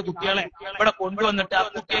ഈ 4 കുട്ടികളെ ഇവിടെ കൊണ്ടുവന്നിട്ട് ആ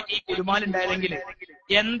കുട്ടിയൊക്കെ ഈ കുലുമാലുണ്ടായതെങ്കിൽ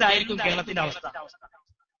എന്തായിരിക്കും കേരളത്തിന്റെ അവസ്ഥ?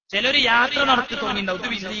 ചിലര് യാത്ര നടത്തി തുടങ്ങിയിട്ടുണ്ടാവും, ഇത്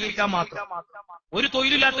വിശദീകരിക്കാൻ മാത്രം. ഒരു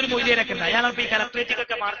തൊഴിലില്ലാത്തൊരു മൊയ്തേരൊക്കെ ഉണ്ട്, അയാളൊക്കെ ഈ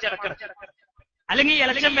കലക്ട്രേറ്റിക്കൊക്കെ മാർച്ച് ഇറക്കണം. അല്ലെങ്കിൽ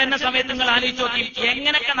ഇലക്ഷൻ വരുന്ന സമയത്ത് നിങ്ങൾ ആലോചിച്ച് നോക്കി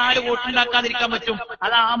എങ്ങനെയൊക്കെ 4 വോട്ടുണ്ടാക്കാതിരിക്കാൻ പറ്റും?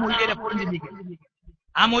 അത് ആ മൊയ്തേരെ എപ്പോഴും ചിന്തിക്കും.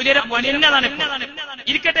 ആ മൊയ്തേരെ പണിന്നതാണ്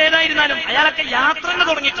ഇരിക്കട്ടെ. ഏതായിരുന്നാലും അയാളൊക്കെ യാത്ര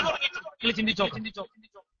തുടങ്ങിയിട്ടുണ്ട്. നിങ്ങൾ ചിന്തിച്ചോ,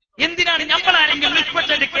 എന്തിനാണ് നമ്മളാണെങ്കിൽ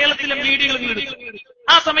നിഷ്പക്ഷമായിട്ട് കേരളത്തിലെ മീഡിയകൾ എടുക്കും,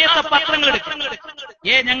 ആ സമയത്ത് പത്രങ്ങൾ എടുക്കും.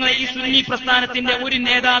 ഞങ്ങളെ ഈ സുന്നി പ്രസ്ഥാനത്തിന്റെ ഒരു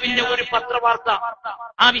നേതാവിന്റെ ഒരു പത്രവാർത്ത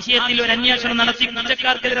ആ വിഷയത്തിൽ ഒരു അന്വേഷണം നടത്തി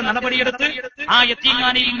കുറ്റക്കാർക്കെതിരെ നടപടിയെടുത്ത് ആ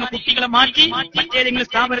യത്തീംഖാനയിൽ നിന്ന് കുട്ടികളെ മാറ്റി മറ്റേതെങ്കിലും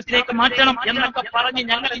സ്ഥാപനത്തിലേക്ക് മാറ്റണം എന്നൊക്കെ പറഞ്ഞ്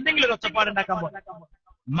ഞങ്ങൾ എന്തെങ്കിലും ഒരു ഒച്ചപ്പാടുണ്ടാക്കാൻ പോകും.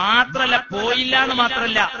 മാത്രല്ല, പോയില്ല എന്ന്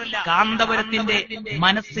മാത്രല്ല, കാന്തപുരത്തിന്റെ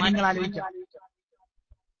മനസ്സ് നിങ്ങൾ ആലോചിക്കാം.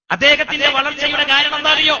 അദ്ദേഹത്തിന്റെ വളർച്ചയുടെ കാരണം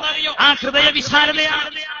എന്താ അറിയോ? ആ ഹൃദയ വിശാലതയാണ്.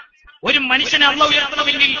 ഒരു മനുഷ്യനെ അള്ളാഹു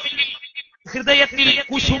ഉയർത്തണമെങ്കിൽ ഹൃദയത്തിൽ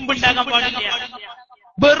കുശുമ്പുണ്ടാകാൻ പാടില്ല,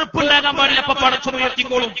 വെറുപ്പുണ്ടാകാൻ പാടില്ല. അപ്പൊ പടച്ചവൻ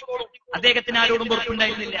ഉയർത്തിക്കോളും. അദ്ദേഹത്തിന് ആരോടും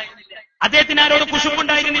വെറുപ്പുണ്ടായിരുന്നില്ല, അദ്ദേഹത്തിന് ആരോടും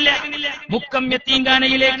കുശുമ്പുണ്ടായിരുന്നില്ല. മുക്കം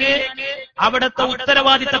യത്തീംഖാനയിലേക്ക് അവിടുത്തെ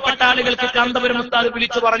ഉത്തരവാദിത്തപ്പെട്ട ആളുകൾക്ക് കാന്തപുരം ഉസ്താദ്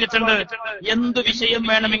വിളിച്ചു പറഞ്ഞിട്ടുണ്ട്, എന്തു വിഷയം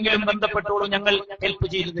വേണമെങ്കിലും ബന്ധപ്പെട്ടോളൂ, ഞങ്ങൾ ഹെൽപ്പ്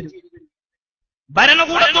ചെയ്തു തരും.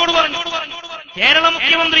 ഭരണകൂടത്തോട് പറഞ്ഞു, കേരള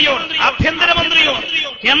മുഖ്യമന്ത്രിയോട്, ആഭ്യന്തരമന്ത്രിയോട്,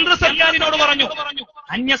 കേന്ദ്ര സർക്കാരിനോട് പറഞ്ഞു,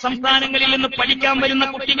 അന്യ സംസ്ഥാനങ്ങളിൽ നിന്ന് പഠിക്കാൻ വരുന്ന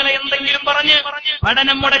കുട്ടികളെ എന്തെങ്കിലും പറഞ്ഞ്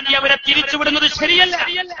പഠനം മുടക്കി അവരെ തിരിച്ചുവിടുന്നത് ശരിയല്ല.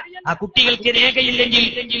 ആ കുട്ടികൾക്ക് രേഖയില്ലെങ്കിൽ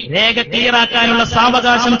രേഖ ക്ലിയറാക്കാനുള്ള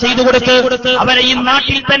സാവകാശം ചെയ്തു കൊടുത്ത് അവരെ ഈ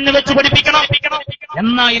നാട്ടിൽ തന്നെ വെച്ച് പഠിപ്പിക്കണം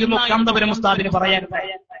എന്നായിരുന്നു കാന്തപുരം ഉസ്താദിന് പറയാൻ.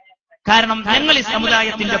 കാരണം ഞങ്ങൾ ഈ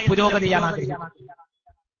സമുദായത്തിന്റെ പുരോഗതിയാണ് ആഗ്രഹിക്കുന്നത്.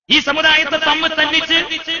 ഈ സമുദായത്തെ തമ്മിൽ തല്ലിച്ച്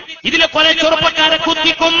ഇതിലെ കുറെ ചെറുപ്പക്കാരെ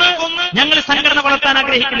കുത്തിക്കൊന്ന് ഞങ്ങൾ സംഘടന വളർത്താൻ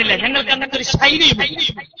ആഗ്രഹിക്കുന്നില്ല. ഞങ്ങൾക്ക് അങ്ങനത്തെ ഒരു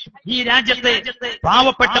ശൈലിയുമില്ല. ഈ രാജ്യത്തെ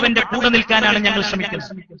പാവപ്പെട്ടവന്റെ കൂടെ നിൽക്കാനാണ് ഞങ്ങൾ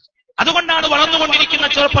ശ്രമിക്കുന്നത്. അതുകൊണ്ടാണ് വളർന്നുകൊണ്ടിരിക്കുന്ന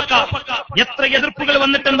ചെറുപ്പക്കാർ എത്ര എതിർപ്പുകൾ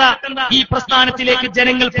വന്നിട്ടെന്താ ഈ പ്രസ്ഥാനത്തിലേക്ക്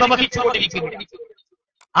ജനങ്ങൾ പ്രവഹിച്ചുകൊണ്ടിരിക്കുന്നത്.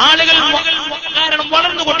 ആളുകൾ കാരണം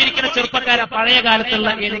വളർന്നുകൊണ്ടിരിക്കുന്ന ചെറുപ്പക്കാരെ പഴയ കാലത്തുള്ള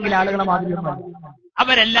ഏതെങ്കിലും ആളുകളെ മാതിരിയൊന്നും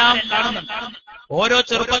അവരെല്ലാം കാണുന്നുണ്ട്. ഓരോ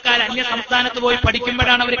ചെറുപ്പക്കാർ അന്യ സംസ്ഥാനത്ത് പോയി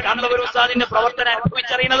പഠിക്കുമ്പോഴാണ് അവർ കാന്തപുരം ഉസ്താദിന്റെ പ്രവർത്തനം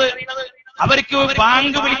അനുഭവിച്ചറിയുന്നത്. അവർക്ക്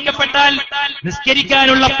ബാങ്ക് വിളിക്കപ്പെട്ടാൽ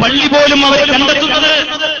നിസ്കരിക്കാനുള്ള പള്ളി പോലും അവർ കണ്ടെത്തുന്നത്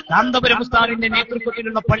കാന്തപുരം ഉസ്താദിന്റെ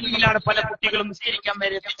നേതൃത്വത്തിലുള്ള പള്ളിയിലാണ് പല കുട്ടികളും നിസ്കരിക്കാൻ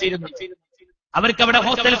വരെ എത്തിച്ചേരുന്നത്. അവർക്ക് അവിടെ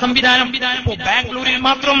ഹോസ്റ്റൽ സംവിധാനം, ബാംഗ്ലൂരിൽ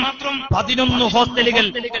മാത്രം 11 ഹോസ്റ്റലുകൾ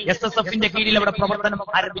SSFന്റെ കീഴിൽ അവിടെ പ്രവർത്തനം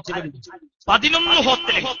ആരംഭിച്ചു കഴിഞ്ഞു. 11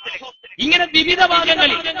 ഹോസ്റ്റലുകൾ. ഇങ്ങനെ വിവിധ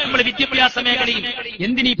ഭാഗങ്ങളിൽ നമ്മൾ വിദ്യാഭ്യാസ മേഖലയിൽ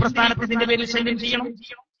എന്തിനീ പ്രസ്ഥാനത്തിന്റെ പേരിൽ ശല്യം ചെയ്യണം?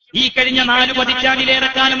 ഈ കഴിഞ്ഞ 4 പതിറ്റാണ്ടിലേറെ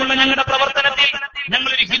കാലമുള്ള ഞങ്ങളുടെ പ്രവർത്തനത്തിൽ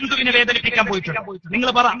ഞങ്ങളൊരു ഹിന്ദുവിനെ വേദനിപ്പിക്കാൻ പോയിട്ടുണ്ട്. നിങ്ങൾ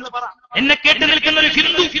പറ, എന്നെ കേട്ട് നിൽക്കുന്ന ഒരു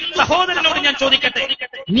ഹിന്ദു സഹോദരനോട് ഞാൻ ചോദിക്കട്ടെ,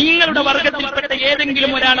 നിങ്ങളുടെ വർഗത്തിൽപ്പെട്ട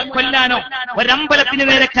ഏതെങ്കിലും ഒരാളെ കൊല്ലാനോ ഒരമ്പലത്തിന്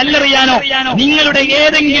നേരെ കല്ലെറിയാനോ നിങ്ങളുടെ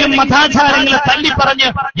ഏതെങ്കിലും മതാചാരങ്ങളെ തള്ളിപ്പറഞ്ഞ്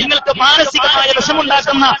നിങ്ങൾക്ക് മാനസികമായ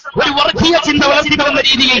വിഷമുണ്ടാക്കുന്ന ഒരു വർഗീയ ചിന്ത വളർത്തി വരുന്ന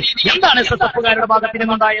രീതിയിൽ എന്താണ് എസ്എസ്എഫുകാരുടെ ഭാഗത്ത്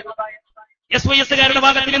നിന്നുണ്ടായത്? SYSകാരുടെ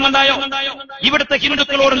ഭാഗത്ത് നിന്നുണ്ടായോ? ഇവിടുത്തെ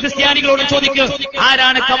ഹിന്ദുക്കളോടും ക്രിസ്ത്യാനികളോടും ചോദിക്കുക,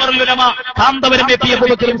 ആരാണ് ഖബറുൽ-ഉലമ കാന്തപുരം എത്തിയ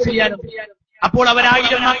അബൂബക്കറും സിയാനും? അപ്പോൾ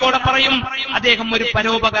അവരായിരം നാക്കോടെ പറയും, അദ്ദേഹം ഒരു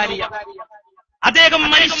പരോപകാരിയാണ്, അദ്ദേഹം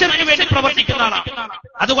മനുഷ്യർക്ക് വേണ്ടി പ്രവർത്തിക്കുന്ന ആളാണ്.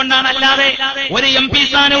 അതുകൊണ്ടാണ്, അല്ലാതെ ഒരു MP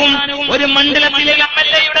സ്ഥാനവും ഒരു മണ്ഡലത്തിലെ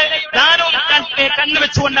MLAയുടെ സ്ഥാനവും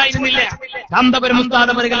കണ്ണുവെച്ചുകൊണ്ടായിരുന്നില്ല കാന്തപുരം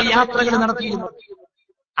ഉസ്താദ് അവர்கள் യാത്രകൾ നടത്തിയിരുന്നു.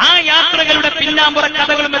 ആ യാത്രകളുടെ പിന്നാമ്പുറ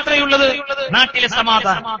കഥകളും എത്രയുള്ളത്? നാട്ടിലെ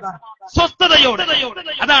സമാധാനം, സ്വസ്ഥതയോട്.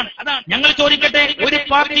 അതാണ് ഞങ്ങൾ ചോദിക്കട്ടെ, ഒരു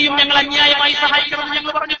പാർട്ടിയും ഞങ്ങൾ അന്യായമായി സഹായിക്കണമെന്ന്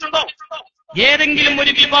ഞങ്ങൾ പറഞ്ഞിട്ടുണ്ടോ? ഏതെങ്കിലും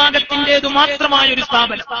ഒരു വിഭാഗത്തിന്റേതു മാത്രമായ ഒരു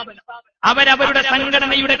സ്ഥാപനം, അവരവരുടെ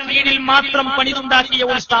സംഘടനയുടെ കീഴിൽ മാത്രം പണിതുണ്ടാക്കിയ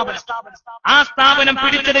ഒരു സ്ഥാപനം, ആ സ്ഥാപനം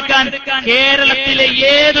പിടിച്ചെടുക്കാൻ കേരളത്തിലെ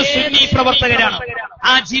ഏത് സുന്നി പ്രവർത്തകരാണ്?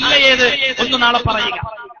 ആ ജില്ല ഏത്? ഒന്ന് നാളെ പറയുക.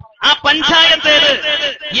 ആ പഞ്ചായത്തേത്?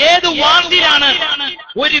 ഏത് വാർഡിലാണ്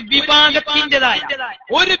ഒരു വിഭാഗത്തിൻ്റെതായ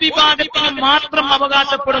ഒരു വിഭാഗത്തിന് മാത്രം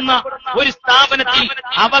അവകാശപ്പെടുന്ന ഒരു സ്ഥാപനത്തിൽ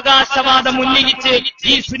അവകാശവാദം ഉന്നയിച്ച്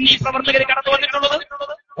ഈ സുന്നി പ്രവർത്തകർ കടന്നു വന്നിട്ടുള്ളത്?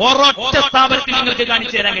 ഒരൊറ്റ സ്ഥാപനത്തിൽ നിങ്ങൾക്ക്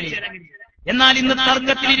കാണിച്ചു തരാൻ കഴിയും. എന്നാൽ ഇന്ന്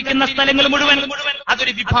തർക്കത്തിലിരിക്കുന്ന സ്ഥലങ്ങൾ മുഴുവൻ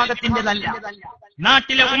അതൊരു വിഭാഗത്തിൻ്റെതല്ല.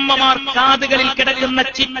 നാട്ടിലെ ഉമ്മമാർ കാതുകളിൽ കിടക്കുന്ന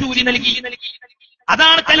ചിറ്റൂരി നൽകി.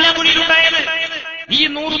 അതാണ് കല്യാണമുറിയിലുണ്ടായത്. ഈ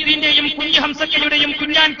നൂറുദ്ദീന്റെയും കുഞ്ഞു ഹംസക്കയുടെയും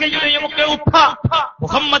കുഞ്ഞാൻകയുടെയും ഒക്കെ ഉപ്പ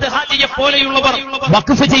മുഹമ്മദ് ഹാജിയെ പോലെയുള്ളവർ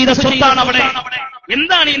വഖഫ് ചെയ്ത സ്വത്താണ് അവിടെ.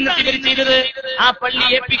 എന്താണ് ഇന്നത്തെ ഇവർ ചെയ്തത്? ആ പള്ളി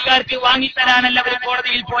AP-ക്കാർക്ക് വാങ്ങിത്തരാനല്ല അവർ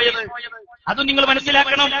കോടതിയിൽ പോയത്. അതും നിങ്ങൾ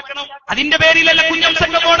മനസ്സിലാക്കണം. അതിന്റെ പേരിലല്ല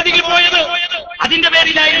കുഞ്ഞംസക്ക കോടതിയിൽ പോയത്, അതിന്റെ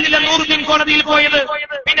പേരിലായിരുന്നില്ല നൂറുദ്ദീൻ കോടതിയിൽ പോയത്.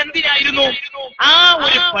 പിന്നെന്തിനായിരുന്നു? ആ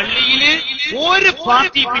ഒരു പള്ളിയിൽ ഒരു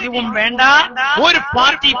പാർട്ടി പിരിവും വേണ്ട, ഒരു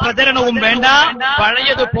പാർട്ടി പ്രചരണവും വേണ്ട,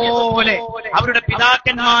 പഴയതുപോലെ അവരുടെ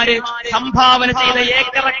പിതാക്കന്മാര് സംഭാവന ചെയ്ത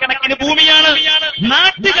ഏക്കറക്കണക്കിന് ഭൂമിയാണ്,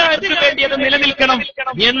 നാട്ടുകാർക്ക് വേണ്ടി അത് നിലനിൽക്കണം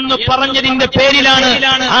എന്ന് പറഞ്ഞതിന്റെ പേരിലാണ്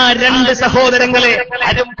ആ 2 സഹോദരങ്ങളെ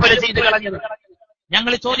അരുംകൊല ചെയ്ത് കളഞ്ഞത്.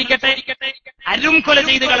 ഞങ്ങൾ ചോദിക്കട്ടെ, അരുംകൊല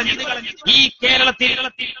ചെയ്ത് കളഞ്ഞു. ഈ കേരളത്തിൽ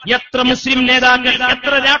എത്ര മുസ്ലിം നേതാക്കൾ,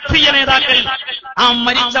 എത്ര രാഷ്ട്രീയ നേതാക്കൾ ആ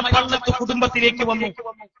മരിച്ച പള്ളത്ത് കുടുംബത്തിലേക്ക് വന്നു?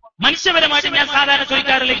 മനുഷ്യപരമായിട്ട് ഞാൻ സാധാരണ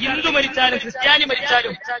ചോദിക്കാറില്ല, ഹിന്ദു മരിച്ചാലും ക്രിസ്ത്യാനി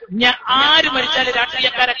മരിച്ചാലും ഞാൻ ആര് മരിച്ചാലും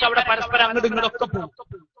രാഷ്ട്രീയക്കാരൊക്കെ അവിടെ പരസ്പരം അങ്ങോട്ടും ഇങ്ങോട്ടൊക്കെ പോകും,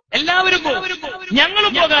 എല്ലാവരും പോകും.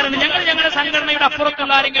 ഞങ്ങളും പോകാറുണ്ട്. ഞങ്ങളുടെ സംഘടനയുടെ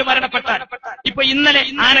അപ്പുറത്തുള്ള ആരെങ്കിലും മരണപ്പെട്ടാൽ, ഇപ്പൊ ഇന്നലെ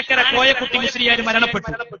ആനക്കര കോയക്കുട്ടി മുസ്ലിയാർ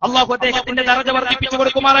മരണപ്പെട്ടു. അള്ളാഹു അദ്ദേഹത്തിന്റെ ദറജ വർദ്ധിപ്പിച്ചു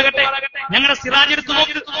കൊടുക്കുമാറാകട്ടെ. ഞങ്ങളുടെ സിറാജ് എടുത്തു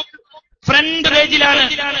നോക്കി, ഫ്രണ്ട് പേജിലാണ്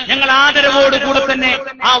ഞങ്ങൾ ആദരവോടുകൂടെ തന്നെ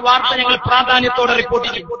ആ വാർത്ത ഞങ്ങൾ പ്രാധാന്യത്തോടെ റിപ്പോർട്ട്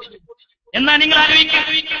ചെയ്യും. എന്നാ നിങ്ങൾ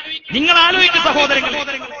ആലോചിക്കും സഹോദരങ്ങൾ,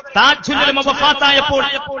 താജുൽ ഉലമ വഫാത്തായപ്പോൾ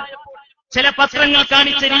ചില പത്രങ്ങൾ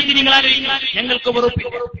കാണിച്ച രീതി നിങ്ങൾ ആലോചിക്കും. ഞങ്ങൾക്ക്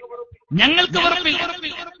വെറുപ്പില്ല,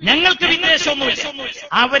 ഞങ്ങൾക്ക് വിദ്വേഷമൊന്നുമില്ല.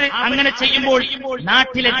 അവര് അങ്ങനെ ചെയ്യുമ്പോൾ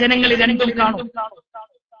നാട്ടിലെ ജനങ്ങൾ രണ്ടും കാണും.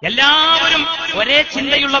 എല്ലാവരും ഒരേ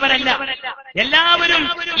ചിന്തയുള്ളവരല്ല, എല്ലാവരും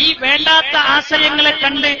ഈ വേണ്ടാത്ത ആശയങ്ങളെ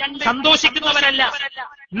കണ്ട് സന്തോഷിക്കുന്നവരല്ല.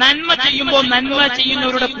 നന്മ ചെയ്യുമ്പോൾ നന്മ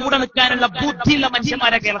ചെയ്യുന്നവരുടെ കൂടെ നിൽക്കാനുള്ള ബുദ്ധിയുള്ള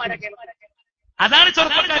മനുഷ്യന്മാരെ കേരളത്തിൽ. അതാണ്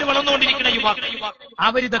ചെറുപ്പക്കാർ വളർന്നുകൊണ്ടിരിക്കുന്ന യുവാക്കൾ.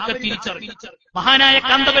 അവരിതൊക്കെ തിരിച്ചറിയും. മഹാനായ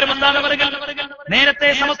കാന്തപുരം ഉസ്താദ് അവர்கள் നേരത്തെ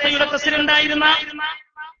സമസ്തയുടെ പ്രസിഡന്റായിരുന്ന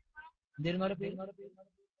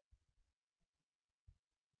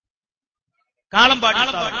കാളമ്പാടി,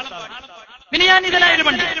 പിന്നെ ഞാൻ ഇതിലായൊരു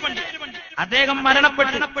പണ്ട് അദ്ദേഹം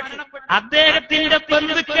മരണപ്പെട്ടു. അദ്ദേഹത്തിന്റെ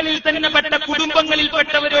ബന്ധുക്കളിൽ തന്നെ പെട്ട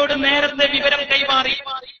കുടുംബങ്ങളിൽപ്പെട്ടവരോട് നേരത്തെ വിവരം കൈമാറി.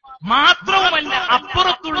 മാത്രവുമല്ല,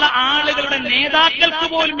 അപ്പുറത്തുള്ള ആളുകളുടെ നേതാക്കൾക്ക്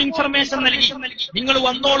പോലും ഇൻഫർമേഷൻ നൽകി. നിങ്ങൾ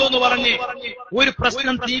വന്നോളൂ എന്ന് പറഞ്ഞ് ഒരു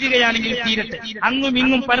പ്രശ്നം തീരുകയാണെങ്കിൽ തീരട്ടെ. അങ്ങും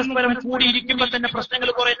ഇങ്ങും പരസ്പരം കൂടിയിരിക്കുമ്പോൾ തന്നെ പ്രശ്നങ്ങൾ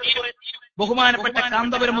കുറെ തീരും. ബഹുമാനപ്പെട്ട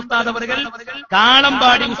കാന്തപുരം ഉസ്താദ് അവர்கள்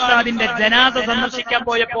കാളമ്പാടി ഉസ്താദിന്റെ ജനാസ സന്ദർശിക്കാൻ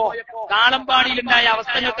പോയപ്പോ കാളമ്പാടിയിലുണ്ടായ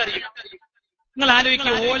അവസ്ഥകൾക്കറിയും. നിങ്ങൾ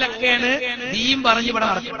ആലോചിക്കുക, ഓലൊക്കെയാണ് ദീൻ പറഞ്ഞ് ഇവിടെ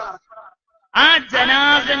നടക്കുന്നത്. ആ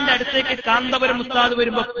ജനാസന്റെ അടുത്തേക്ക് കാന്തപുരം ഉസ്താദ്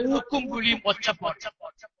വരുമ്പോ പൂക്കും കുഴിയും ഒച്ചപ്പാട്.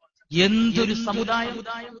 എന്തൊരു സമുദായം,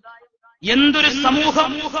 എന്തൊരു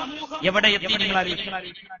സമൂഹം, എവിടെ എത്തി നിങ്ങൾ അറിയിക്കണം,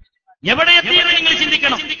 എവിടെ എത്തിയെന്ന് നിങ്ങൾ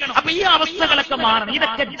ചിന്തിക്കണം. അപ്പൊ ഈ അവസ്ഥകളൊക്കെ മാറണം.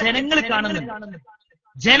 ഇതൊക്കെ ജനങ്ങൾ കാണുന്നുണ്ട്.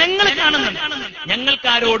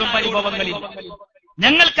 ഞങ്ങൾക്കാരോടും പരിഭവങ്ങളില്ല,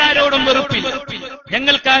 ഞങ്ങൾക്കാരോടും വെറുപ്പില്ല,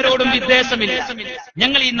 ഞങ്ങൾക്കാരോടും വിദ്വേഷമില്ല.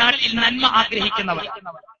 ഞങ്ങൾ ഈ നാട്ടിൽ നന്മ ആഗ്രഹിക്കുന്നവർ.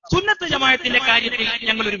 സുന്നത്ത് ജമാഅത്തിന്റെ കാര്യത്തിൽ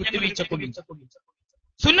ഞങ്ങൾ ഒരു വിട്ടുവീഴ്ച കൊള്ളും.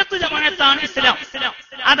 സുന്നത്ത് ജമാഅത്താണ് ഇസ്ലാം.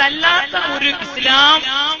 അതല്ലാത്ത ഒരു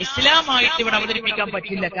ഇസ്ലാമായിട്ട് ഇവിടെ അവതരിപ്പിക്കാൻ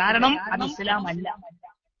പറ്റില്ല. കാരണം അത് ഇസ്ലാം അല്ല.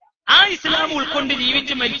 ആ ഇസ്ലാം ഉൾക്കൊണ്ട്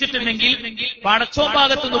ജീവിച്ച് മരിച്ചിട്ടുണ്ടെങ്കിൽ പടച്ചോ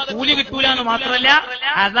ഭാഗത്തുനിന്ന് കൂലി കിട്ടൂല എന്ന് മാത്രമല്ല,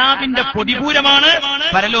 അദാബിന്റെ പൊടിപൂരമാണ്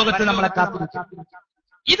പരലോകത്ത് നമ്മളെ കാത്തിരിക്കുക.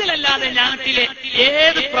 ഇതിലല്ലാതെ നാട്ടിലെ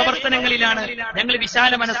ഏത് പ്രവർത്തനങ്ങളിലാണ് ഞങ്ങൾ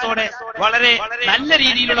വിശാല മനസ്സോടെ വളരെ നല്ല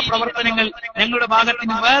രീതിയിലുള്ള പ്രവർത്തനങ്ങൾ ഞങ്ങളുടെ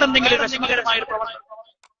ഭാഗത്തിന് വേറെന്തെങ്കിലും വിഷമകരമായ ഒരു പ്രവർത്തനം,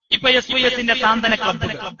 ഇപ്പൊ SYSന്റെ സാന്ത്വന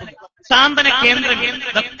ക്ലബ്ബുകൾ, സാന്ത്വന കേന്ദ്രങ്ങൾ,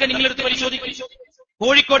 ഇതൊക്കെ നിങ്ങളെടുത്ത് പരിശോധിക്കും.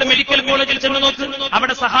 കോഴിക്കോട് മെഡിക്കൽ കോളേജിൽ ചെന്ന് നോക്ക്,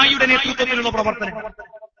 അവിടെ സഹായിയുടെ നേതൃത്വത്തിലുള്ള പ്രവർത്തനങ്ങൾ.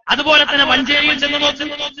 അതുപോലെ തന്നെ മഞ്ചേരിയിൽ ചെന്ന് നോക്ക്,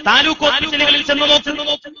 താലൂക്ക് ഹോസ്പിറ്റലുകളിൽ ചെന്ന്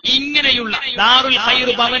നോക്ക്. ഇങ്ങനെയുള്ള ദാറുൽ ഖൈർ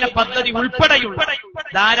ഭവന പദ്ധതി ഉൾപ്പെടെയുള്ള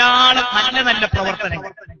ധാരാളം നല്ല നല്ല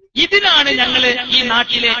പ്രവർത്തനങ്ങൾ. ഇതിനാണ് ഞങ്ങള് ഈ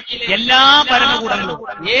നാട്ടിലെ എല്ലാ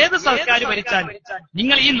ഭരണകൂടങ്ങളും ഏത് സർക്കാർ ഭരിച്ചാലും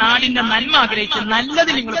നിങ്ങൾ ഈ നാടിന്റെ നന്മ ആഗ്രഹിച്ച്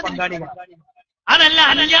നല്ലത് നിങ്ങൾ പങ്കാളികളാണ്. അതല്ല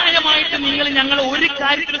അന്യായമായിട്ട് നിങ്ങൾ ഞങ്ങളെ ഒരു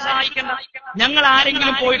കാര്യത്തിലും സഹായിക്കേണ്ട. ഞങ്ങൾ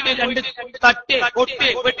ആരെങ്കിലും പോയിട്ട് രണ്ട് തട്ട് കൊട്ട്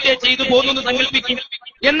വെട്ട് ചെയ്തു പോകുന്നു സങ്കല്പിക്കും,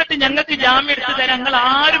 എന്നിട്ട് ഞങ്ങൾക്ക് ജാമ്യം എടുത്തു തരാൻ ഞങ്ങൾ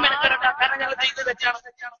ആരും എടുത്തരണ്ട. കാരണം ഞങ്ങൾ ചെയ്ത് തെറ്റാണ്.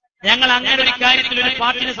 ഞങ്ങൾ അങ്ങനെ ഒരു കാര്യത്തിൽ ഒരു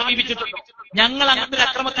പാർട്ടിനെ സമീപിച്ചിട്ടുണ്ട്. ഞങ്ങൾ അങ്ങനത്തെ ഒരു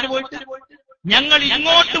അക്രമത്തിന് പോയിട്ട് ഞങ്ങൾ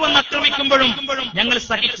ഇങ്ങോട്ട് വന്ന് ആക്രമിക്കുമ്പോഴും ഞങ്ങൾ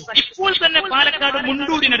സഹിച്ചു. ഇപ്പോൾ തന്നെ പാലക്കാട്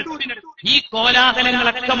മുണ്ടൂരിനടുത്ത് ഈ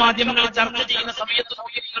കോലാഹലങ്ങളൊക്കെ മാധ്യമങ്ങൾ ചർച്ച ചെയ്യുന്ന സമയത്ത്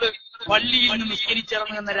നോക്കി നിങ്ങൾ പള്ളിയിൽ നിന്ന്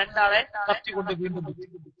നിസ്കരിച്ചിറങ്ങുന്ന രണ്ടാളെ കത്തിക്കൊണ്ട് വീണ്ടും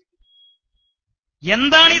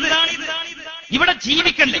എന്താണിത്? ഇവിടെ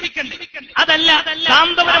ജീവിക്കണ്ടേ? അതല്ല,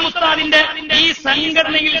 കാന്തപുരം ഉസ്താദിന്റെ ഈ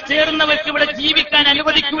സംഘടനയിൽ ചേർന്നവർക്ക് ഇവിടെ ജീവിക്കാൻ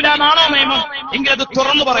അനുവദിക്കൂല എന്നാണോ നിയമം? എങ്കിൽ അത്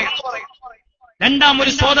തുറന്നു പറയാം. രണ്ടാം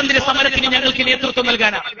ഒരു സ്വാതന്ത്ര്യ സമരത്തിന് ഞങ്ങൾക്ക് നേതൃത്വം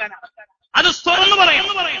നൽകാനാണ്. അത് തുറന്നു പറയാം.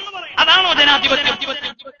 അതാണോ ജനാധിപത്യം?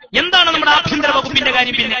 എന്താണ് നമ്മുടെ ആഭ്യന്തര വകുപ്പിന്റെ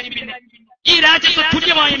കാര്യം? പിന്നെ ഈ രാജ്യത്ത്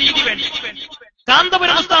തുല്യമായ നീതി വേണ്ടി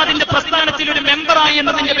കാന്തപുരം ഉസ്താദിന്റെ പ്രസ്ഥാനത്തിൽ ഒരു മെമ്പറായി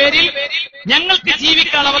എന്നതിന്റെ പേരിൽ ഞങ്ങൾക്ക്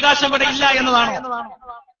ജീവിക്കാൻ അവകാശം ഇവിടെ ഇല്ല എന്നതാണോ?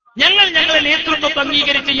 ഞങ്ങളെ നേതൃത്വം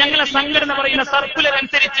അംഗീകരിച്ച് ഞങ്ങളെ സംഘടന പറയുന്ന സർക്കുലർ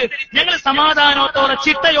അനുസരിച്ച് ഞങ്ങൾ സമാധാനത്തോടെ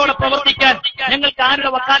ചിട്ടയോടെ പ്രവർത്തിക്കാൻ ഞങ്ങൾക്ക്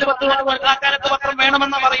ആരുടെ വക്കാലത്ത് പത്രം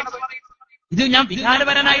വേണമെന്ന് പറയുന്നത്? ഇത് ഞാൻ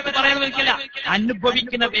വികാരപരനായിട്ട് പറയുന്നത് എനിക്കില്ല.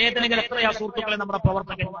 അനുഭവിക്കുന്ന വേദനകൾ എത്രയാ സുഹൃത്തുക്കളെ നമ്മുടെ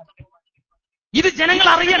പ്രവർത്തകന്മാർ. ഇത് ജനങ്ങൾ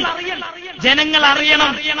അറിയണം.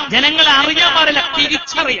 ജനങ്ങളെ അറിയാൻ പാടില്ല,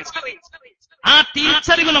 തിരിച്ചറിയണം. ആ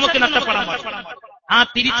തിരിച്ചറിവ് നമുക്ക് നഷ്ടപ്പെടാൻ പാടില്ല. ആ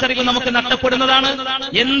തിരിച്ചറിവ് നമുക്ക് നഷ്ടപ്പെടുന്നതാണ്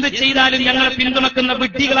എന്ത് ചെയ്താലും ഞങ്ങളെ പിന്തുണക്കുന്ന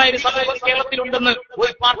വിഡ്ഢികളായ ഒരു സമൂഹം കേരളത്തിലുണ്ടെന്ന്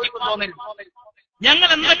ഒരു പാർട്ടിക്കും തോന്നരുത്. ഞങ്ങൾ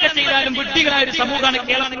എന്തൊക്കെ ചെയ്താലും വിഡ്ഢികളായ ഒരു സമൂഹമാണ്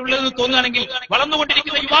കേരളത്തിലുള്ളതെന്ന് തോന്നുകയാണെങ്കിൽ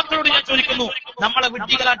വളർന്നുകൊണ്ടിരിക്കുന്ന യുവാക്കളോട് ഞാൻ ചോദിക്കുന്നു, നമ്മളെ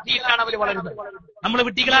വിഡ്ഢികളാക്കിയിട്ടാണ് അവർ വളരുന്നത്. നമ്മൾ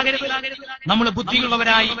വിഡ്ഢികളാകരുത്. നമ്മൾ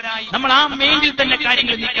ബുദ്ധിയുള്ളവരായി നമ്മൾ ആ മെയിനിൽ തന്നെ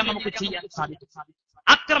കാര്യങ്ങൾ നീക്കാൻ നമുക്ക് ചെയ്യാൻ സാധിക്കും.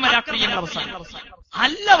 അക്രമ രാഷ്ട്രീയങ്ങൾ അവസാനം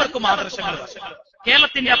എല്ലാവർക്കും ആദർശങ്ങൾ.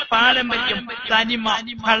 കേരളത്തിന്റെ പാരമ്പര്യം, തനിമ,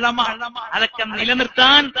 പഴമ അതൊക്കെ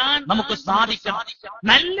നിലനിർത്താൻ നമുക്ക് സാധിക്കണം.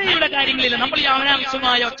 നല്ലയുടെ കാര്യങ്ങളിൽ നമ്മൾ ഈ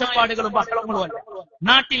അനാവശ്യമായ ഒച്ചപ്പാടുകളും ബഹളങ്ങളും അല്ല.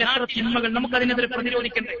 നാട്ടിൽ എത്ര തിന്മകൾ നമുക്കതിനെതിരെ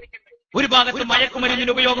പ്രതിരോധിക്കണ്ടേ? ഒരു ഭാഗത്ത്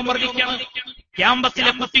മയക്കുമരുന്നിന്റെ ഉപയോഗം വർദ്ധിക്കുകയാണ്.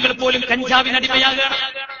 ക്യാമ്പസിലെ കുട്ടികൾ പോലും കഞ്ചാവിനടിമയാകുകയാണ്.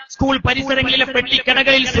 സ്കൂൾ പരിസരങ്ങളിലെ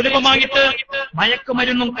പെട്ടിക്കടകളിൽ സുലഭമായിട്ട്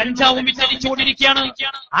മയക്കുമരുന്നും കഞ്ചാവും വിറ്റഴിച്ചുകൊണ്ടിരിക്കുകയാണ്.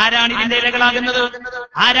 ആരാണ് ഇതിന്റെ ഇരകളാകുന്നത്?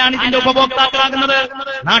 ആരാണ് ഇതിന്റെ ഉപഭോക്താക്കളാകുന്നത്?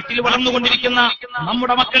 നാട്ടിൽ വളർന്നുകൊണ്ടിരിക്കുന്ന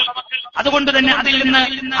നമ്മുടെ മക്കൾ. അതുകൊണ്ട് തന്നെ അതിൽ നിന്ന്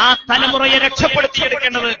ആ തലമുറയെ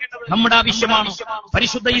രക്ഷപ്പെടുത്തിയെടുക്കേണ്ടത് നമ്മുടെ ആവശ്യമാണ്.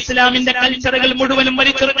 പരിശുദ്ധ ഇസ്ലാമിന്റെ കൾച്ചറുകൾ മുഴുവനും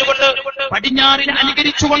വലിച്ചെറിഞ്ഞുകൊണ്ട് പടിഞ്ഞാറിനെ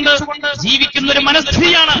അനുകരിച്ചുകൊണ്ട് ജീവിക്കുന്ന ഒരു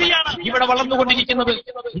മനസ്ഥിതിയാണ് ഇവിടെ വളർന്നുകൊണ്ടിരിക്കുന്നത്.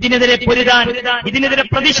 ഇതിനെതിരെ പൊരുതാൻ, ഇതിനെതിരെ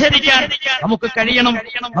പ്രതിഷേധിക്കാൻ നമുക്ക് കഴിയണം,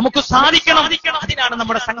 നമുക്ക് സാധിക്കണം. അതിനാണ്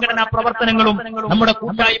നമ്മുടെ സംഘടനാ പ്രവർത്തനങ്ങളും നമ്മുടെ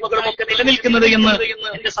കൂട്ടായ്മകളും ഒക്കെ നിലനിൽക്കുന്നത് എന്ന്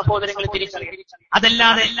എന്റെ സഹോദരങ്ങൾ തിരിച്ചറിയണം.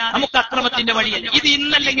 അതല്ലാതെ നമുക്ക് അക്രമത്തിന്റെ വഴിയല്ല. ഇത്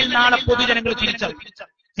ഇന്നല്ലെങ്കിൽ നാളെ പൊതുജനങ്ങൾ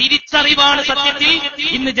തിരിച്ചറിവാണ് സത്യത്തിൽ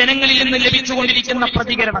ഇന്ന് ജനങ്ങളിൽ നിന്ന് ലഭിച്ചുകൊണ്ടിരിക്കുന്ന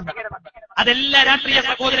പ്രതികരണങ്ങൾ. അതെല്ലാ രാഷ്ട്രീയ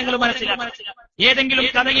സഹോദരങ്ങളും മനസ്സിലാക്കണം. ഏതെങ്കിലും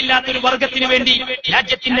കഥയില്ലാത്തൊരു വർഗത്തിന് വേണ്ടി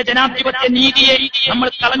രാജ്യത്തിന്റെ ജനാധിപത്യ നീതിയെ നമ്മൾ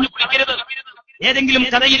കളഞ്ഞു കുടിക്കരുത്. ഏതെങ്കിലും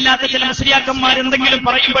കഥയില്ലാത്ത ചില മുസ്ലിയാക്കന്മാർ എന്തെങ്കിലും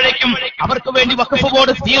പറയുമ്പോഴേക്കും അവർക്ക് വേണ്ടി വഖഫ്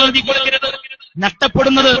ബോർഡ് തീർത്തി കൊടുക്കരുത്.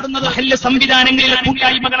 നഷ്ടപ്പെടുന്നത് മഹല്ല് സംവിധാനങ്ങളിലെ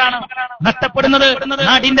കൂട്ടായ്മകളാണ്. നഷ്ടപ്പെടുന്നത്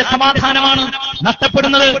നാടിന്റെ സമാധാനമാണ്.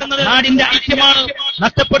 നഷ്ടപ്പെടുന്നത് നാടിന്റെ ഐക്യമാണ്.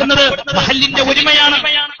 നഷ്ടപ്പെടുന്നത് മഹല്ലിന്റെ ഒരുമയാണ്.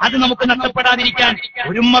 അത് നമുക്ക് നഷ്ടപ്പെടാതിരിക്കാൻ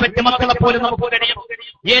ഒരുമ വെച്ച മക്കളെ പോലെ നമുക്ക് കഴിയും.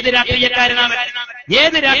 ഏത്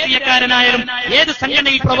രാഷ്ട്രീയക്കാരനായാലും ഏത്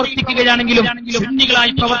സംഘടനയിൽ പ്രവർത്തിക്കുകയാണെങ്കിലും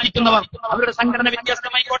സുന്നികളായി പ്രവർത്തിക്കുന്നവർ അവരുടെ സംഘടന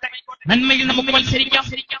വ്യത്യസ്തമായിക്കോട്ടെ. നന്മയിൽ നമുക്ക് മത്സരിക്കാം.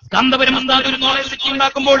 കാന്തപുരം ഉസ്താദ് ഒരു നോളേജ് സിറ്റി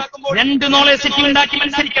ഉണ്ടാക്കുമ്പോൾ 2 നോളേജ് സിറ്റി ഉണ്ടാക്കി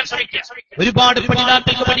മത്സരിക്കാൻ ശ്രമിക്കുക. ഒരുപാട്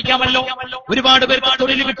പഠിതാക്കൾക്ക് പഠിക്കാമല്ലോ, ഒരുപാട് പേർക്ക്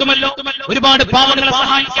തൊഴിൽ കിട്ടുമല്ലോ, ഒരുപാട് പാവങ്ങളെ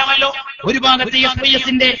സഹായിക്കാമല്ലോ. ഒരു ഭാഗത്ത്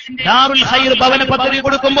SYSന്റെ ദാറുൽ ഖൈർ ഭവന പദ്ധതി തെറി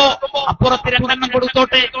കൊടുക്കുമ്പോ അപ്പുറത്ത് 2 എണ്ണം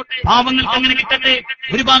കൊടുത്തോട്ടെ, പാവങ്ങൾക്ക് അങ്ങനെ കിട്ടട്ടെ.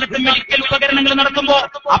 ഒരു ഭാഗത്ത് മെഡിക്കൽ ഉപകരണങ്ങൾ നടത്തുമ്പോ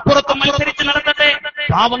അപ്പുറത്ത് മത്സരിച്ച് നടത്തട്ടെ,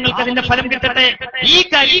 പാവങ്ങൾക്ക് അതിന്റെ ഫലം കിട്ടട്ടെ. ഈ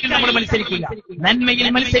കാര്യത്തിൽ നമ്മൾ മത്സരിക്കില്ല, നന്മയിൽ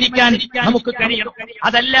മത്സരിക്കാൻ നമുക്ക് കഴിയണം.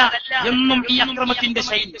 അതല്ല എന്നും ഈ അക്രമത്തിന്റെ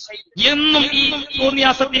ശൈലി, എന്നും ഈ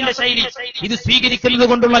തോന്നിയാസത്തിന്റെ ശൈലി, ഇത് സ്വീകരിക്കുന്നത്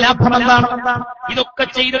കൊണ്ടുള്ള ലാഭം എന്താണ്? ഇതൊക്കെ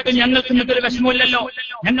ചെയ്തിട്ട് ഞങ്ങൾക്ക് ഇന്നൊരു വിഷമമില്ലല്ലോ,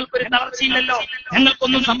 ഞങ്ങൾക്കൊരു തളർച്ചയില്ലല്ലോ,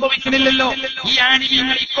 ഞങ്ങൾക്കൊന്നും സംഭവിക്കുന്നില്ലല്ലോ. ഈ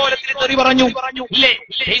ആണികൾ ഇക്കോലത്തിൽ തെറി പറഞ്ഞു ഇല്ലേ?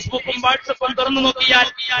 ഫേസ്ബുക്കും വാട്സപ്പും തുറന്നു നോക്കിയാൽ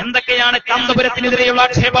എന്തൊക്കെയാണ് കാന്തപുരത്തിനെതിരെയുള്ള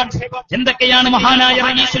ആക്ഷേപം, എന്തൊക്കെയാണ് മഹാനായ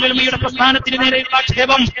റഈസുൽ പ്രസ്ഥാനത്തിന് നേരെയുള്ള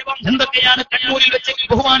ആക്ഷേപം, എന്തൊക്കെയാണ് കണ്ണൂരിൽ വെച്ച്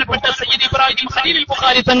ബഹുമാനപ്പെട്ട സയ്യിദ് ഇബ്രാഹിം ഖലീൽ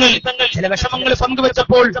ബുഖാരി തങ്ങൾ ചില വിഷമങ്ങൾ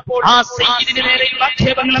പങ്കുവെച്ചപ്പോൾ ആ സയ്യിദിന് നേരെയുള്ള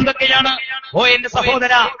ആക്ഷേപങ്ങൾ എന്തൊക്കെയാണ്? ഓ എന്റെ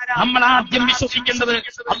സഹോദര, നമ്മൾ ആദ്യം വിശ്വസിക്കേണ്ടത്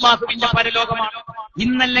അല്ലാഹുവിന്റെ പരലോകമാണ്.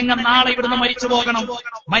 ഇന്നല്ലെങ്കിൽ നാളെ ഇവിടുന്ന് മരിച്ചു പോകണം.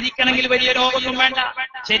 മരിക്കണമെങ്കിൽ വലിയ രോഗമൊന്നും വേണ്ട,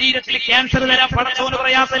 ശരീരത്തിൽ ക്യാൻസർ വരാൻ പടച്ചോന്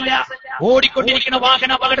പ്രയാസമില്ല, ഓടിക്കൊണ്ടിരിക്കുന്ന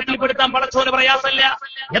വാഹന അപകടത്തിൽപ്പെടുത്താൻ പടച്ചോന് പ്രയാസമില്ല.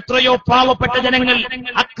 എത്രയോ പാവപ്പെട്ട ജനങ്ങൾ,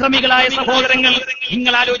 അക്രമികളായ സഹോദരങ്ങൾ,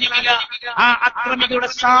 നിങ്ങൾ ആലോചിക്കുക, ആ അക്രമികളുടെ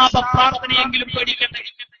ശാപ പ്രാർത്ഥനയെങ്കിലും പേടിക്കണ്ടേ?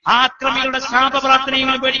 ആ അക്രമികളുടെ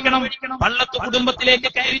ശാപപ്രാർത്ഥനകൾ പേടിക്കണം. പള്ളത്ത് കുടുംബത്തിലേക്ക്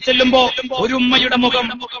കയറി ചെല്ലുമ്പോ ഒരു ഉമ്മയുടെ മുഖം,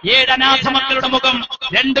 7 അനാഥ മക്കളുടെ മുഖം,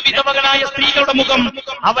 2 വിധവകളായ സ്ത്രീകളുടെ മുഖം,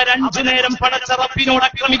 അവർ 5 നേരം പടച്ച റബ്ബിനോട്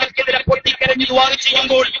അക്രമികൾക്കെതിരെ പൊട്ടിക്കരഞ്ഞു ദുആ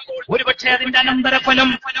ചെയ്യുമ്പോൾ ഒരുപക്ഷെ അതിന്റെ അനന്തരഫലം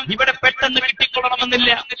ഇവിടെ പെട്ടെന്ന് കിട്ടിക്കൊള്ളണമെന്നില്ല.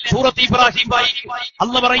 സൂറത്ത് ഇബ്രാഹിം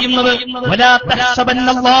അല്ലാഹു പറയുന്നത്, വലാ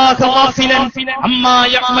തഹ്സബന്നല്ലാഹ ഗാഫിലൻ അമ്മാ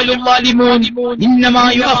യഅമലുൽ ളാലിമൂൻ ഇന്നമാ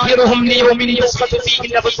യുഅഖിറുഹും ലിയൗമിൻ യസ്ഖതു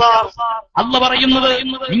ഫീഹിൽ അബ്സാർ. അല്ലാഹു പറയുന്നത്,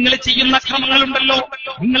 നിങ്ങൾ ചെയ്യുന്ന അക്രമങ്ങളുണ്ടല്ലോ,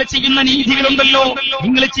 നിങ്ങൾ ചെയ്യുന്ന നീതികളുണ്ടല്ലോ,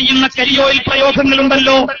 നിങ്ങൾ ചെയ്യുന്ന കരിയോയിൽ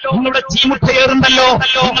പ്രയോഗങ്ങളുണ്ടല്ലോ, നിങ്ങളുടെ ചീമുട്ടയേറുണ്ടല്ലോ,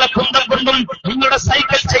 നിങ്ങളുടെ കുന്തം കൊണ്ടും നിങ്ങളുടെ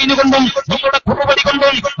സൈക്കിൾ ചെയിൻ കൊണ്ടും നിങ്ങളുടെ കുറുപടി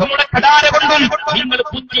കൊണ്ടും നിങ്ങളുടെ കടാര കൊണ്ടും നിങ്ങൾ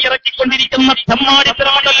കുത്തിയിറക്കിക്കൊണ്ടിരിക്കുന്ന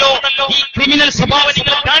തെമ്മാടിത്തരമുണ്ടല്ലോ, ഈ ക്രിമിനൽ സ്വഭാവം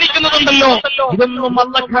നിങ്ങൾ കാണിക്കുന്നതുണ്ടല്ലോ, ഇതൊന്നും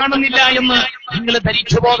അല്ലാഹു കാണുന്നില്ല എന്ന് നിങ്ങൾ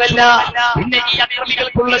ധരിച്ചു പോകല്ല. പിന്നെ ഈ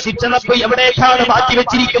അക്രമികൾക്കുള്ള ശിക്ഷ റബ്ബ് എവിടേക്കാണ് മാറ്റി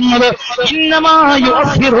വെച്ചിരിക്കുന്നത്? ഇന്നമാ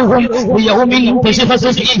യുഅഖിറുഹും ലിയൗമിൻ തശ്ഖസു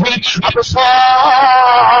ഫീഹിൽ അബ്സാർ.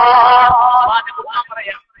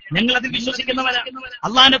 ഞങ്ങൾ അതിൽ വിശ്വസിക്കുന്നവരാണ്.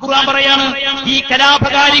 അല്ലാഹുവിന്റെ ഖുർആൻ പറയാണ്, ഈ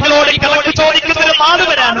കലാപകാരികളോട് കണക്ക് ചോദിക്കുന്നൊരു നാട്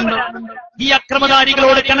വരാനുണ്ട്, ഈ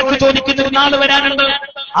അക്രമകാരികളോട് കണക്ക് ചോദിക്കുന്നൊരു നാട് വരാനുണ്ട്.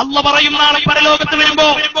 അല്ലാഹു പറയും, നാളെ പരലോകത്ത് വരുമ്പോ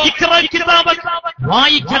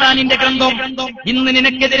വായിക്കടാ നിന്റെ ഗ്രന്ഥം, ഇന്ന്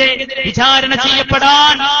നിനക്കെതിരെ വിചാരണ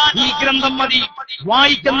ചെയ്യപ്പെടാൻ ഈ ഗ്രന്ഥം മതി,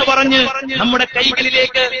 വായിക്കെന്ന് പറഞ്ഞ് നമ്മുടെ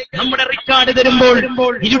കൈകളിലേക്ക് നമ്മുടെ റിക്കാർഡ് തരുമ്പോൾ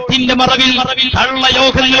ഇരുട്ടിന്റെ മറവിൽ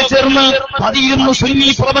കള്ളയോഗങ്ങൾ ചേർന്ന് 11 സുന്നി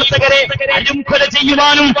പ്രവർത്തകരെ അരുംകൊല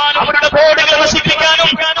ചെയ്യുവാനും അവരുടെ ബോർഡുകൾ നശിപ്പിക്കാനും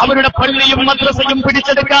അവരുടെ പള്ളിയും മദ്രസയും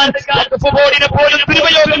പിടിച്ചെടുക്കാൻ ബോർഡിനെ പോലും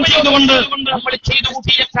ദുരുപയോഗം ചെയ്തുകൊണ്ട് നമ്മൾ ചെയ്തു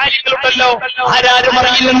കൂട്ടിയ കാര്യങ്ങളുണ്ടല്ലോ, ആരാരും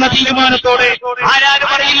അറിയില്ലെന്ന തീരുമാനത്തോടെ, ആരാരും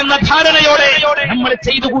അറിയില്ലെന്ന ധാരണയോടെ നമ്മൾ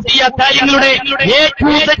ചെയ്തു കൂട്ടിയ കാര്യങ്ങളുടെ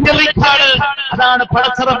റിക്കാർഡ്, അതാണ്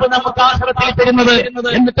പടച്ചറപ്പ് നമുക്ക് ആഖിറത്തിൽ തരുന്നത്.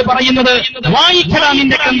 എന്നിട്ട് പറയുന്നത്, വായിക്കണം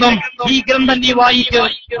നിന്റെ ഗ്രന്ഥം, ഈ ഗ്രന്ഥം നീ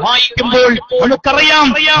വായിക്കുമ്പോൾ നമുക്കറിയാം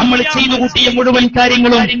നമ്മൾ ചെയ്തു കൂട്ടിയ മുഴുവൻ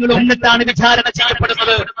കാര്യങ്ങളും, എന്നിട്ടാണ് വിചാരണ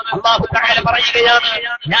ചെയ്യപ്പെടുന്നത്. അല്ലാഹു തആല പറയുകയാണ്,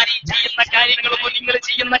 ഞാൻ ഈ ചെയ്യുന്ന കാര്യങ്ങളൊന്നും നിങ്ങൾ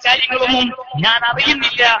ചെയ്യുന്ന കാര്യങ്ങളൊന്നും ഞാൻ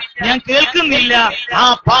അറിയുന്നില്ല, ഞാൻ കേൾക്കുന്നില്ല. ആ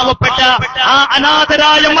പാവപ്പെട്ട ആ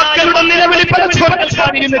അനാഥരായ മക്കളുടെ നിലവിളി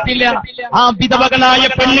പടച്ചോനിരുന്നിട്ടില്ല, ആ വിധവകളായ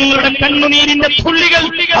പെണ്ണുങ്ങളുടെ കണ്ണുനീരിന്റെ തുള്ളികൾ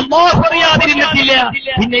അല്ലാഹു അറിയാതിരുന്നിട്ടില്ല.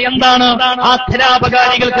 പിന്നെ എന്താണ് ആ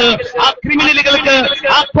കലാപകാരികൾക്ക്, ആ ക്രിമിനലുകൾക്ക്,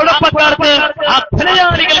 ആ കുഴപ്പക്കാർക്ക്, ആ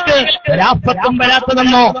കൊലയാളികൾക്ക് രാപ്പത്തും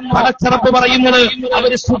വരാത്തതെന്നോ? പടച്ചറപ്പ് പറയുന്നത്,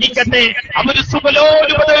 അവര് സുഖിക്കട്ടെ, അവര്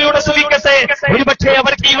സുഖലോലുപതയോടെ സുഖിക്കട്ടെ. ഒരുപക്ഷെ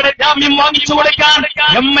അവർക്ക് ഇവിടെ ജാമ്യം വാങ്ങിച്ചു കൊടുക്കാൻ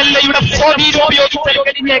MLA-യുടെ സ്വാധീനം ഉപയോഗിച്ച്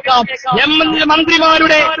കഴിഞ്ഞേക്കാം, MLA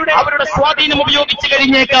മന്ത്രിമാരുടെ അവരുടെ സ്വാധീനം ഉപയോഗിച്ച്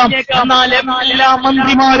കഴിഞ്ഞേക്കാം. എന്നാൽ എല്ലാ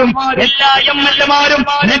മന്ത്രിമാരും എല്ലാ MLA-മാരും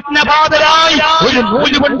നഗ്നപാതരായി ഒരു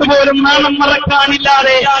നൂല് കൊണ്ടുപോലും നാണം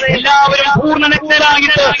മറക്കാനില്ലാതെ എല്ലാവരും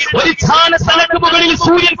പൂർണ്ണനഗ്നരായിട്ട് ഒരു ഛാനസ്ഥലക്ക് മുകളിൽ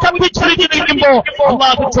സൂര്യൻ കമ്പിച്ചൊലിച്ചു നിൽക്കുമ്പോ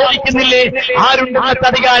അല്ലാഹു ചോദിക്കുന്നില്ലേ, ആരുണ്ട് ഇന്നത്തെ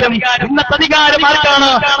അധികാരം? ഇന്നത്തെ അധികാരം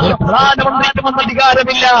ആർക്കാണ്? ഒരു പ്രധാനമന്ത്രിക്കും വന്ന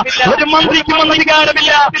അധികാരമില്ല, ഒരു മന്ത്രിക്കും വന്ന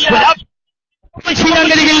അധികാരമില്ല, ചെയ്യാൻ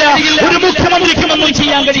കഴിയില്ല, ഒരു മുഖ്യമന്ത്രിക്കുമൊന്നും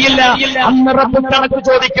ചെയ്യാൻ കഴിയില്ല. അന്ന് റബ്ബ് കണക്ക്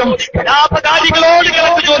ചോദിക്കും, കലാപകാരികളോട്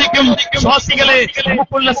കണക്ക് ചോദിക്കും. വിശ്വാസികളെ,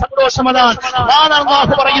 നമുക്കുള്ള സന്തോഷം അതാണ്. അതാണ്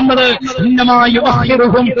അല്ലാഹു പറയുന്നത്,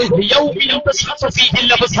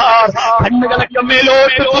 കണ്ണുകളൊക്കെ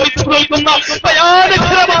മേലോട്ട് തുറിച്ചു നിൽക്കുന്ന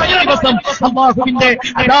ഭയാനകരമായ ദിവസം, അല്ലാഹുവിന്റെ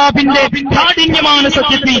അദാബിന്റെ കാഠിന്യമാണ്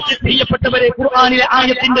സത്യത്തിൽ. പ്രിയപ്പെട്ടവരെ, ഖുർആനിലെ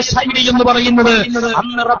ആയത്തിന്റെ ശൈലി എന്ന് പറയുന്നത്,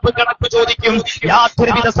 അന്ന് റബ്ബ് കണക്ക് ചോദിക്കും,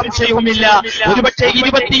 യാതൊരുവിധ സംശയവുമില്ല. ഒരുപക്ഷെ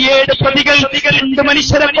 27 പ്രതികൾ 2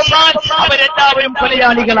 മനുഷ്യരെ കൊന്നാൽ അവരെല്ലാവരും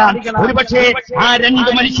കൊലയാളികളാണ്. ഒരുപക്ഷെ ആ 2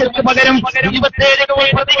 മനുഷ്യർക്ക് പകരം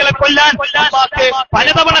 27 പ്രതികളെ കൊല്ലാൻ അല്ലാഹുവിന്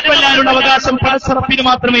പലതവണ കൊല്ലാനുള്ള അവകാശം അവകാശം പടച്ചറപ്പിന്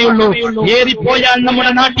മാത്രമേ ഉള്ളൂ. ഏറിപ്പോയാൽ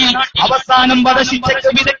നമ്മുടെ നാട്ടിൽ അവസാനം വധശിക്ഷയ്ക്ക്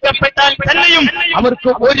വിധിക്കപ്പെട്ടാൽ തന്നെയും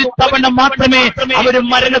അവർക്ക് ഒരു തവണ മാത്രമേ അവർ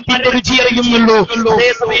മരണത്തിന്റെ രുചി അറിയുന്നുള്ളൂ.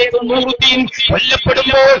 അതേസമയത്ത് നൂറുദ്ദീൻ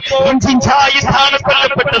കൊല്ലപ്പെടുമ്പോൾ ഇഞ്ചിഞ്ചായിട്ടാണ്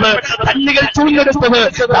കൊല്ലപ്പെട്ടത്. കണ്ണുകൾ ചൂണ്ടെടുത്തത്,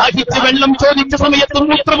 ദാഹിച്ച് വെള്ളം ചോദിച്ച സമയത്ത്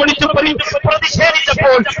മൂത്രമൊഴിച്ച്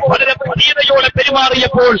പ്രതിഷേധിച്ചപ്പോൾ, വളരെ പ്രിയതയോടെ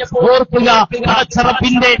പെരുമാറിയപ്പോൾ ഓർക്കുക,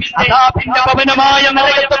 പടച്ചറപ്പിന്റെ അദാബിന്റെ ഭവനമായ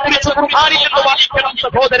നരകത്തെ കുറിച്ച് ഖുർആനിൽ നിന്ന് വായിക്കണം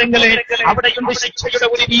സഹോദരങ്ങളെ. അവിടെയുണ്ട് ശിക്ഷയുടെ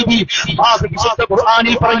ഒരു രീതി. വിശുദ്ധ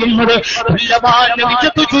ഖുർആനിൽ പറയുന്നത്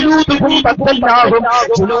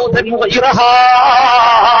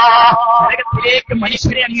നരകത്തിലേക്ക്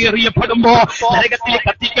മനുഷ്യരെ അങ്ങ് എറിയപ്പെടുമ്പോ നരകത്തിൽ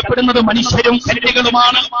കത്തിക്കപ്പെടുന്നത് മനുഷ്യരും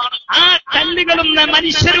കല്ലുകളുമാണ്. ആ കല്ലുകളും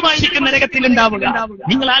മനുഷ്യരുമായിരിക്കും നരകത്തിലുണ്ടാവുക.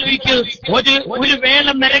 നിങ്ങൾ ആലോചിക്ക്, ഒരു വേള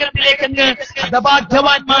നരകത്തിലേക്ക് അങ്ങ്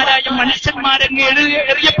ഹതഭാഗ്യവാന്മാരായ മനുഷ്യന്മാരങ്ങ്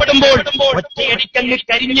എറിയപ്പെടുമ്പോൾ ഒറ്റയടിക്കങ്ങ്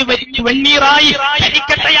കരിഞ്ഞു വെണ്ണീറായി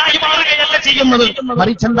കരിക്കട്ടയായി മാറുകയല്ല ചെയ്യുന്നത്.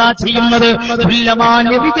 മറിച്ചെന്താ ചെയ്യുന്നത്?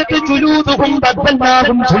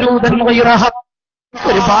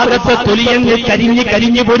 ഒരു ഭാഗത്ത് തൊലിയങ്ങ്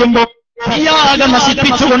കരിഞ്ഞു പോരുമ്പോ തീയാകെ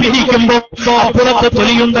നശിപ്പിച്ചുകൊണ്ടിരിക്കുമ്പോ അപ്പുറത്ത്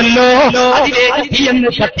തൊലിയുണ്ടല്ലോ, അതിലേക്ക് തീയങ്ങ്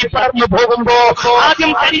തട്ടിപ്പറന്നു പോകുമ്പോ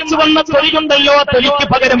ആദ്യം കരിച്ചു വന്ന തൊലിയുണ്ടല്ലോ, ആ തൊലിക്ക്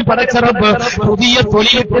പകരം പടച്ചറപ്പ് പുതിയ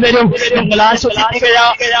തൊലിയിട്ട് തരും. നിങ്ങൾ ആശ്വസിക്കുകയാ,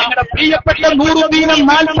 ഞങ്ങളുടെ പ്രിയപ്പെട്ട നൂറുദ്ദീനം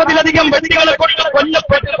 40-ലധികം വ്യക്തികളെ കൊണ്ട്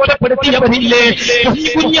കൊലപ്പെടുത്തിയവരില്ലേ,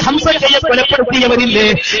 കുഞ്ഞു ഹംസയെ കൊലപ്പെടുത്തിയവരില്ലേ,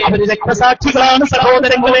 അവര് രക്തസാക്ഷികളാണ്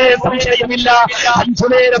സഹോദരങ്ങളെ, സംശയമില്ല.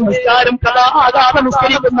 5 നേരം നിസ്കാരം ആകാതെ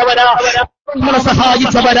നിസ്കരിക്കുന്നവരാ, നമ്മളെ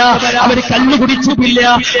സഹായിച്ചവരാ. അവര് കണ്ണു കുടിച്ചിട്ടില്ല,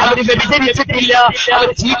 അവര് വ്യഭിചരിച്ചിട്ടില്ല, അവർ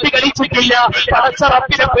ചീട്ട് കളിച്ചിട്ടില്ല,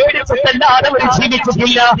 പടച്ചറപ്പിനെ പേടിച്ചിട്ടല്ലാതെ അവർ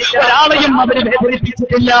ജീവിച്ചിട്ടില്ല, ഒരാളെയും അവര്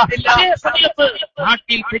വേദനിപ്പിച്ചിട്ടില്ല. അതേ സമയത്ത്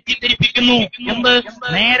നാട്ടിൽ തെറ്റിദ്ധരിപ്പിക്കുന്നു എന്ത്?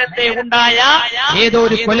 നേരത്തെ ഉണ്ടായ ഏതോ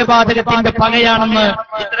ഒരു കൊലപാതകത്തിന്റെ പകയാണെന്ന്.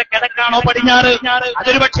 ഇത്ര കിഴക്കാണോ പടിഞ്ഞാറ്?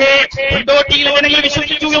 അതൊരു പക്ഷേ കൊണ്ടോട്ടിയിലെ ജനങ്ങൾ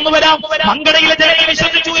വിശ്വസിച്ചു എന്ന് വരാം, മങ്കടയിലെ ജനങ്ങൾ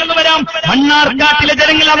വിശ്വസിച്ചു എന്ന് വരാം, മണ്ണാർക്കാട്ടിലെ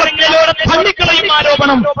ജനങ്ങൾ അവർക്കലോടെ തള്ളിക്കളയും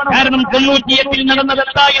ആരോപണം. കാരണം 98-ൽ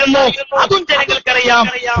നടന്നതെന്തായിരുന്നു അതും ജനങ്ങൾക്കറിയാം.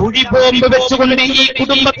 കുഴിബോംബ് വെച്ചുകൊണ്ട് ഈ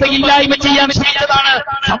കുടുംബത്തെ ഇല്ലായ്മ ചെയ്യാൻ ശ്രമിച്ചതാണ്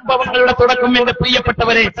സംഭവങ്ങളുടെ തുടക്കം. എന്റെ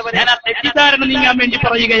പ്രിയപ്പെട്ടവരെ, ഞാൻ ആ തെറ്റിദ്ധാരണ നീങ്ങാൻ വേണ്ടി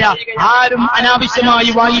പറയുകയാ. ആരും അനാവശ്യമായി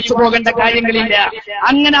വായിച്ചു പോകേണ്ട കാര്യങ്ങളില്ല.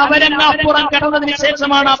 അങ്ങനെ അവരെന്നെ അപ്പുറം കടന്നതിന്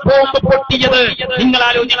ശേഷമാണ് ആ ബോംബ് പൊട്ടിയത്. നിങ്ങൾ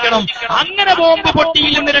ആലോചിക്കണം, അങ്ങനെ ബോംബ്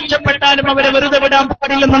പൊട്ടിയിൽ നിന്ന് രക്ഷപ്പെട്ടാലും അവരെ വെറുതെ വിടാൻ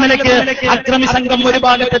പാടില്ലെന്ന നിലയ്ക്ക് അക്രമി സംഘം ഒരു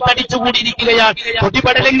ഭാഗത്ത് തടിച്ചുകൂടിയിരിക്കുകയാണ്.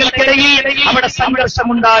 പൊടിപടലങ്ങൾക്കിടയിൽ അവിടെ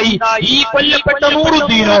സംഘർഷമുണ്ടായി. ഈ കൊല്ലപ്പെട്ട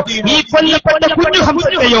നൂറുദ്ദീനോ ഈ കൊല്ലപ്പെട്ട കുഞ്ഞു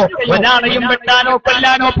ഹംസയോ ഒരാളെയും വെട്ടാനോ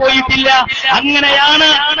കൊല്ലാനോ പോയിട്ടില്ല. അങ്ങനെയാണ്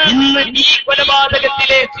ഇന്ന് ഈ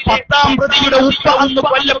കൊലപാതകത്തിലെ 10ാം പ്രതിയുടെ ഉപ്പ അന്ന്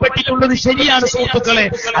കൊല്ലപ്പെട്ടിട്ടുള്ളത്. ശരിയാണ് സുഹൃത്തുക്കളെ,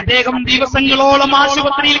 അദ്ദേഹം ദിവസങ്ങളോളം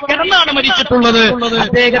ആശുപത്രിയിൽ കിടന്നാണ് മരിച്ചിട്ടുള്ളത്.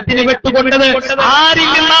 അദ്ദേഹത്തിന് വെട്ടുകൊണ്ടത് ആരിൽ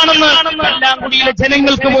നിന്നാണെന്ന് കല്ലാങ്കുടിയിലെ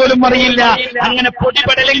ജനങ്ങൾക്ക് പോലും അറിയില്ല. അങ്ങനെ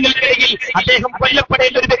പൊടിപടലങ്ങൾക്കിടയിൽ അദ്ദേഹം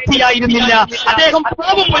കൊല്ലപ്പെടേണ്ട ഒരു വ്യക്തിയായിരുന്നില്ല. അദ്ദേഹം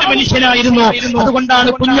പാവം ഒരു മനുഷ്യനായിരുന്നു. അതുകൊണ്ടാണ്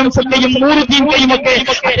കുഞ്ഞംസത്തെയും നൂറുദ്ദീൻകയും ഒക്കെ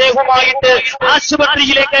അദ്ദേഹവുമായിട്ട്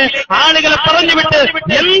ആശുപത്രിയിലേക്ക് ആളുകളെ പറഞ്ഞുവിട്ട്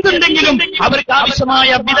എന്തുണ്ടെങ്കിലും അവർക്ക് ആവശ്യമായ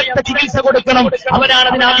വിദഗ്ധ ചികിത്സ കൊടുക്കണം, അവരാണ്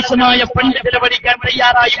അതിനാവശ്യമായ ഫണ്ട് ചെലവഴിക്കാൻ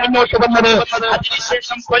തയ്യാറായി മുന്നോട്ട് വന്നത്.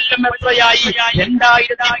 അതിനുശേഷം കൊല്ലം എത്രയായി?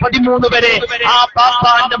 2013 വരെ ആ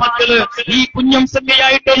പാപ്പാന്റെ മക്കള് ഈ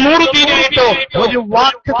കുഞ്ഞംസത്തെയായിട്ടോ നൂറുദ്ദീനായിട്ടോ ഒരു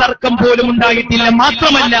വാക്ക് തർക്കം പോലും ഉണ്ടായിട്ടില്ല.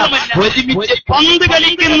 മാത്രമല്ല, ഒരുമിച്ച് പന്ത്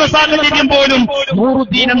കളിക്കുന്ന സാഹചര്യം പോലും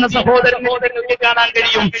നൂറുദ്ദീൻ എന്ന സഹോദരൻ നിങ്ങൾക്ക് കാണാൻ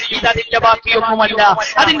കഴിയും. ഇതതിന്റെ ബാക്കിയൊന്നുമല്ല,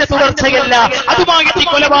 അതിന്റെ തുടർച്ചയല്ല. അതുമായിട്ട് ഈ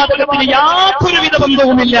കൊലപാതകത്തിന് യാതൊരുവിധ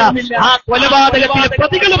ബന്ധവുമില്ല. ആ കൊലപാതകത്തിലെ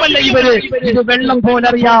പ്രതികളുമല്ല ഇവര്. ഇത് വെള്ളം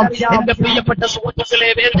പോലറിയാം. എന്റെ പ്രിയപ്പെട്ട സുഹൃത്തുക്കളെ,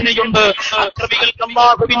 വേദനയുണ്ട്. അക്രമികൾക്ക്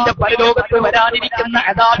അല്ലാഹുവിന്റെ പരലോകത്ത് വരാനിരിക്കുന്ന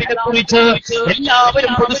അദാബിനെ കുറിച്ച്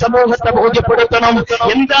എല്ലാവരും പൊതുസമൂഹത്തെ ബോധ്യപ്പെടുത്തണം.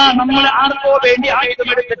 എന്താ നമ്മൾ ആർക്കോ വേണ്ടി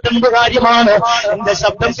ആയുധമെടുത്തിട്ട് എന്ത് കാര്യമാണ്? എന്റെ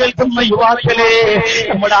ശബ്ദം കേൾക്കുന്ന യുവാക്കളെ,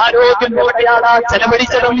 നമ്മുടെ ആരോഗ്യം എവിടെയാണ്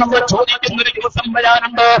ചെലവഴിച്ചതെന്ന് നമ്മൾ ചോദിക്കുന്നൊരു ദിവസം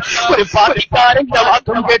വരാനുണ്ട്. ഒരു പാർട്ടിക്കാരന്റെ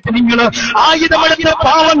വാക്കും കേട്ട് നിങ്ങൾ ആയുധമെടുത്ത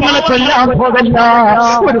പാവങ്ങളെ കൊല്ലാൻ പോകല്ല.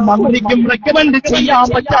 ഒരു മന്ത്രിക്കും റെക്കമെൻഡ് ചെയ്യാൻ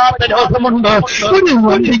പറ്റാത്ത ലോകമുണ്ട്, ഒരു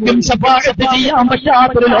മന്ത്രിക്കും ശഫാഅത്ത് ചെയ്യാൻ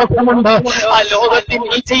പറ്റാത്തൊരു ലോകമുണ്ട്. ആ ലോകത്തിൽ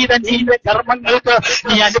നീ ചെയ്ത കർമ്മങ്ങൾക്ക്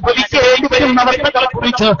നീ അനുഭവിക്കേണ്ടി വരുന്ന അവസ്ഥകളെ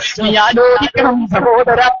കുറിച്ച് നീ ആലോചിക്കണം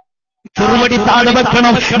സഹോദര. ചെറുപടി താഴെ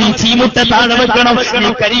വെക്കണം, നീ ചീമുട്ട താഴെ വെക്കണം, നീ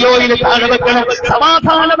കരിയോയിൽ താഴെ വെക്കണം.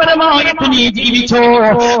 സമാധാനപരമായിട്ട് നീ ജീവിച്ചോ,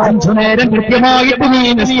 5 നേരം കൃത്യമായിട്ട് നീ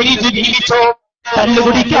നിസ്കരിച്ച് ജീവിച്ചോ.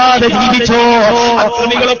 കല്ലുകുടിക്കാതെ ജീവിച്ചോ.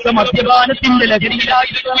 അക്രമികളൊക്കെ മദ്യപാനത്തിന്റെ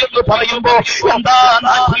ലഹരിയിലായിരുന്നു എന്ന് പറയുമ്പോ എന്താ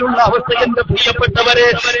നാട്ടിലുള്ള അവസ്ഥ എന്റെ പ്രിയപ്പെട്ടവരെ?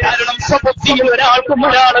 കാരണം സ്വബുദ്ധിയിൽ ഒരാൾക്കും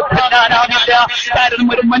ഒരാളെ കൊല്ലാനാവില്ല. കാരണം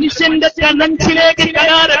ഒരു മനുഷ്യന്റെ നെഞ്ചിലേക്ക്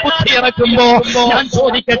കരാര കുത്തി ഇറക്കുമ്പോ ഞാൻ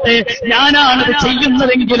ചോദിക്കട്ടെ, ഞാനാണത്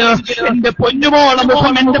ചെയ്യുന്നതെങ്കിൽ എന്റെ പൊന്നുമോളെ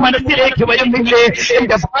മുഖം എന്റെ മനസ്സിലേക്ക് വരുന്നില്ലേ?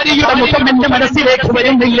 എന്റെ ഭാര്യയുടെ മുഖം എന്റെ മനസ്സിലേക്ക്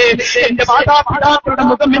വരുന്നില്ലേ? എന്റെ മാതാപിതാക്കളുടെ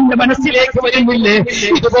മുഖം എന്റെ മനസ്സിലേക്ക് വരുന്നില്ലേ?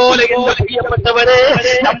 ഇതുപോലെ എന്റെ പ്രിയപ്പെട്ടവരെ,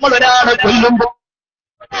 നമ്മളൊരാളെ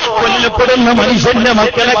കൊല്ലപ്പെടുന്ന മനുഷ്യന്റെ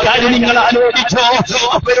മക്കളെ കാര്യം നിങ്ങൾ ആലോചിച്ചോ?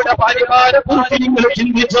 അവരുടെ ഭാര്യമാരെ കുറിച്ച് നിങ്ങൾ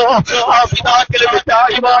ചിന്തിച്ചോ? ആ പിതാക്കളെ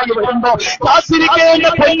വിട്ടായി വരുമ്പോ കാത്തിരിക്കേണ്ട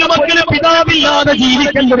പൊന്നുമക്കള് പിതാവില്ലാതെ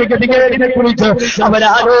ജീവിക്കേണ്ട ഒരു ഗതികേടിനെ കുറിച്ച്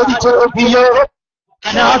അവരാലോചിച്ചു നോക്കിയോ?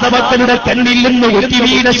 അനാഥ മക്കളുടെ കണ്ണിൽ നിന്ന്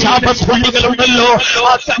ഒത്തിവീണ ശാപത്തുള്ളികളുണ്ടല്ലോ,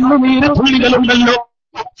 ആ കണ്ണുനീര് തുള്ളികളുണ്ടല്ലോ,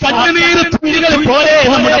 കണ്ണുനീര് തുള്ളികൾ പോലെ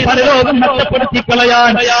നമ്മുടെ പരലോകം നഷ്ടപ്പെടുത്തി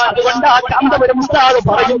കളയാൻ. അതുകൊണ്ട് ആ കാന്തപുരം ഉസ്താദ്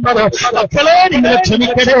പറയുന്നത്, മക്കളെ നിങ്ങൾ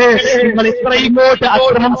ക്ഷമിക്കണേ, നിങ്ങൾ ഇത്ര ഇങ്ങോട്ട്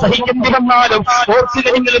അക്രമം സഹിക്കേണ്ടി വന്നാലും ഓർക്കുക,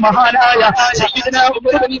 നിങ്ങൾ മഹാനായ സയ്യിദുനാ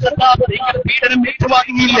ഉമർ ബിൻ ഖത്താബ് നിങ്ങൾ പീഡനം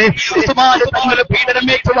ഏറ്റുവാങ്ങിയില്ലേ? ഉസ്മാൻ തങ്ങൾ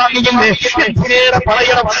പീഡനം ഏറ്റുവാങ്ങിയില്ലേ? എന്തിനേറെ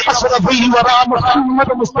പറയണം, അഷ്റഫുൽ വറാ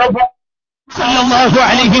മുഹമ്മദ് മുസ്തഫ സല്ലല്ലാഹു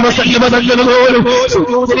അലൈഹി വസല്ലം തങ്ങൾ പോലും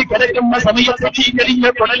സുജൂദിൽ കിടക്കുന്ന സമയത്ത് ചീഞ്ഞടിഞ്ഞ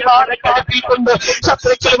കുടൽവാര കടത്തിൽ കൊണ്ട്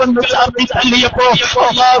ശത്രുക്കൾ വന്ന് ചാർത്തി തള്ളിയപ്പോ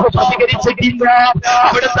അല്ലാഹു പ്രതികരിച്ചിട്ടില്ല.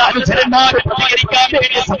 അവിടുത്തെ അനുചരന്മാർ പ്രതികരിക്കാൻ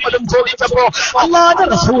വേണ്ടി സമ്മതം ചോദിച്ചപ്പോ അല്ലാഹുവിന്റെ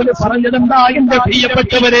റസൂല് പറഞ്ഞതെന്താ? എന്റെ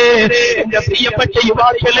പ്രിയപ്പെട്ടവരെ, എന്റെ പ്രിയപ്പെട്ട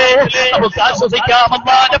യുവാക്കളെ, നമുക്ക് ആശ്വസിക്കാം.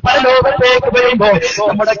 അല്ലാഹുവിന്റെ പരലോകത്തേക്ക് വരുമ്പോ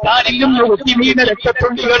നമ്മുടെ കാലിൽ നിന്ന് ഒത്തിവീണ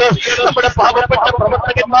രക്തത്തുള്ളികള്, നമ്മുടെ പാവപ്പെട്ട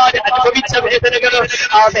പ്രവർത്തകന്മാർ അനുഭവിച്ച വേദനകള്,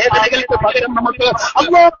 ആ വേദനകൾക്ക് പകരം നമുക്ക്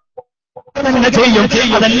അല്ലാഹു തന്നെ ചെയ്യും.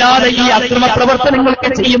 അതല്ലാതെ ഈ അക്രമ പ്രവർത്തനങ്ങൾക്ക്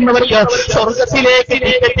ചെയ്യുന്നവർക്ക് സ്വർഗത്തിലേക്ക്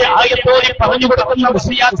ടിക്കറ്റ് ആയത്തോടെ പറഞ്ഞു കൊടുക്കുന്ന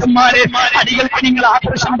മുസ്ലിയാക്കന്മാരെ അടികൾക്ക് നിങ്ങൾ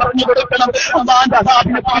ആദർശം പറഞ്ഞു കൊടുക്കണം. അല്ലാഹുവിന്റെ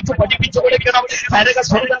അദാബിനെ കുറിച്ച് പഠിപ്പിച്ചു കൊടുക്കണം. നരക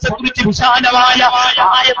സ്വർഗത്തെ കുറിച്ച് വിശാലമായ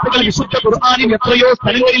ആയത്തുകൾ വിശുദ്ധ ഖുർആനിൽ എത്രയോ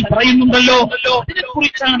സ്ഥലങ്ങളിൽ പറയുന്നുണ്ടല്ലോ.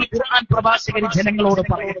 ഇതിനെക്കുറിച്ചാണ് ഖുർആൻ പ്രഭാഷകർ ജനങ്ങളോട്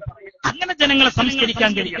പറയുന്നത്. അങ്ങനെ ജനങ്ങളെ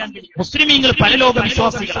സംസ്കരിക്കാൻ കഴിയും. മുസ്ലിമീങ്ങൾ പരലോക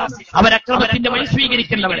വിശ്വാസികളാണ്. അവരക്രമത്തിന്റെ വഴി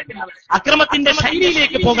സ്വീകരിക്കേണ്ടവരെ, അക്രമത്തിന്റെ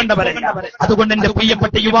ശൈലിയിലേക്ക് പോകേണ്ടവരെ. അതുകൊണ്ട് എന്റെ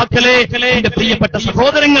പ്രിയപ്പെട്ട യുവാക്കളെ, എന്റെ പ്രിയപ്പെട്ട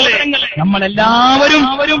സഹോദരങ്ങളെ, നമ്മളെല്ലാവരും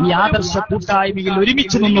ഈ ആദർശ കൂട്ടായ്മയിൽ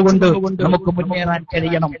ഒരുമിച്ച് നിന്നുകൊണ്ട് നമുക്ക് മുന്നേറാൻ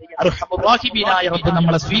കഴിയണം. അർഹമുർ-റഹീമീനായ റബ്ബ്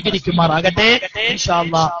നമ്മളെ സ്വീകരിക്കുമാറാകട്ടെ. ഇൻഷാ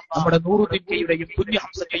അല്ലാഹ് നമ്മുടെ നൂറുദ്ദീൻകയുടെയും കുഞ്ഞു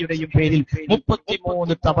ഹംസക്കയുടെയും പേരിൽ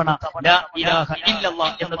 33 തവണ ലാ ഇലാഹ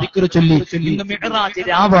ഇല്ലല്ലാഹ് എന്ന ദിക്ർ ചൊല്ലി ഇന്ന് മിഅ്റാജ്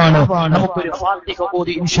രാവാണ്. നമുക്കൊരു ഫാത്തിഹ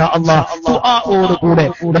ഓതി ഇൻഷാ അല്ലാഹ് ദുആഓടുകൂടെ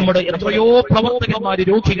നമ്മുടെ എത്രയോ പ്രവർത്തകന്മാര്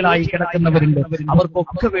രോഗികളായി കിടക്കുന്നവരുണ്ട്,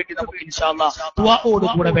 അവർക്കൊക്കെ വേണ്ടി നമുക്ക് ഇൻഷാ അല്ലാഹ്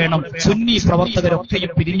ദുആഓടുകൂടെ വേണം സുന്നി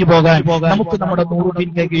പ്രവർത്തകരൊക്കെയും പിരിഞ്ഞു പോകാൻ. നമുക്ക് നമ്മുടെ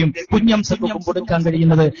നൂറുദ്ദീൻകയും കുഞ്ഞംസക്കും കൊടുക്കാൻ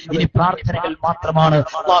കഴിയുന്നത് ഇനി പ്രാർത്ഥനകൾ മാത്രമാണ്.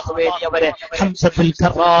 അല്ലാഹുവേ, നീ അവരെ ഹംസത്തുൽ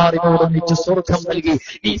കറാറിനോടൊന്നിച്ച് സ്വർഗ്ഗം നൽകി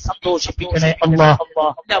നീ സന്തോഷിപ്പിക്കണേ അല്ലാഹ്.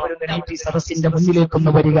 എല്ലാവരും ഈ സദസ്സിന്റെ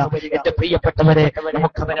മുന്നിലേക്കൊന്ന് വരിക. എന്റെ പ്രിയപ്പെട്ടവരെ,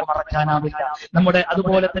 നമുക്കവരെ മറക്കാനാവില്ല.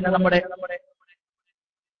 അതുപോലെ തന്നെ നമ്മുടെ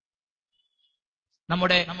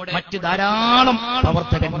മറ്റ് ധാരാളം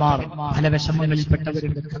പ്രവർത്തകന്മാർ പല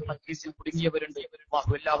വിഷമങ്ങളിൽപ്പെട്ടവരുണ്ട്, കേസിൽ കുടുങ്ങിയവരുണ്ട്.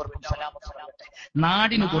 അല്ലാഹു എല്ലാവർക്കും സലാമത്ത് നൽകട്ടെ.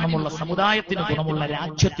 നാടിന് ഗുണമുള്ള, സമുദായത്തിന് ഗുണമുള്ള,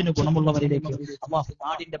 രാജ്യത്തിന് ഗുണമുള്ളവരിലേക്ക് അല്ലാഹു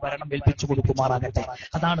നാടിന്റെ ഭരണം ഏൽപ്പിച്ചു കൊടുക്കുമാറാകട്ടെ.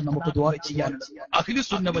 അതാണ് നമുക്ക് ദുആ ചെയ്യാനുള്ളത്.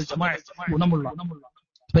 അഹ്ലുസുന്ന വൽ ജമാഅത്ത് ഗുണമുള്ള,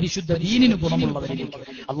 പരിശുദ്ധ ദീനിന് ഗുണമുള്ളവരിലേക്ക്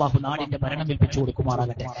അല്ലാഹു നാടിന്റെ ഭരണം ഏൽപ്പിച്ചു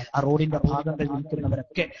കൊടുക്കുമാറാകട്ടെ. ആ റോഡിന്റെ ഭാഗങ്ങൾ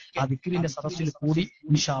നിൽക്കുന്നവരൊക്കെ ആ ദിക്റിന്റെ സദസ്സിൽ കൂടി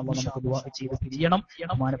ഇൻഷാ അല്ലാഹ് നമുക്ക് ദുആ ചെയ്ത് പിരിയണം.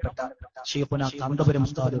 ബഹുമാനപ്പെട്ട ശൈഖുനാ കാന്തപുരം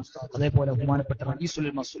ഉസ്താദ്, അതേപോലെ ബഹുമാനപ്പെട്ട റഈസുൽ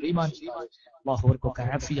സുലൈമാൻ, അല്ലാഹു അവർക്കൊക്കെ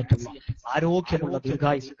ആഫിയത്തുള്ള ആരോഗ്യമുള്ള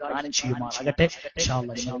ദീർഘായുസ്സ് ദാനം ചെയ്യുമാറാകട്ടെ. ഇൻഷാ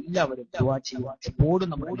അല്ലാഹ് എല്ലാവരും ദുആ ചെയ്യുക. എപ്പോഴും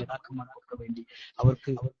നമ്മുടെ നേതാക്കന്മാർക്കൊക്കെ വേണ്ടി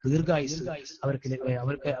അവർക്ക് ദീർഘായുസ്സ്, അവർക്ക്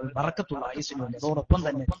ബറക്കത്തുള്ള ആയുസ്സിന് വേണ്ടി, അതോടൊപ്പം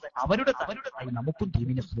തന്നെ അവരുടെ നമുക്കും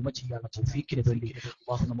ദീനിനെ പുതുമ ചെയ്യാനുള്ള തൗഫീഖിന് വേണ്ടി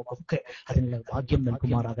അല്ലാഹു നമുക്കൊക്കെ അതിനുള്ള ഭാഗ്യം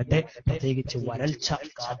നൽകുമാറാകട്ടെ. പ്രത്യേകിച്ച് വരൾച്ച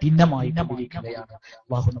കഠിനമായി കൊണ്ടിരിക്കുകയാണ്.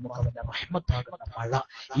 അല്ലാഹു നമുക്ക് അവന്റെ റഹ്മത്താകുന്ന മഴ,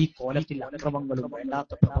 ഈ കോലത്തിൽ അക്രമങ്ങളും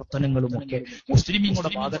വേണ്ടാത്ത പ്രവർത്തനങ്ങളും ഒക്കെ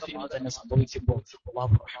മുസ്ലിമീങ്ങളുടെ ഭാഗത്ത് നിന്ന് തന്നെ സംഭവിക്കുമ്പോൾ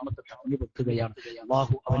അല്ലാഹു റഹ്മത്ത് തങ്ങി വെക്കുകയാണ്.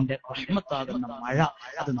 അല്ലാഹു അവന്റെ റഹ്മത്താകുന്ന മഴ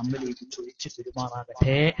അത് നമ്മിലേക്ക് ചൊരിച്ചു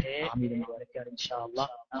പെരുമാറാകട്ടെ. ആമീൻ എന്ന് വരയ്ക്കാൻ ഇൻഷാ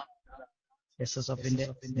അല്ലാഹ്. SSFന്റെ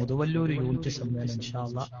മുതുവല്ലൂർ യൂണിറ്റ് സമ്മേളനം ഇൻഷാ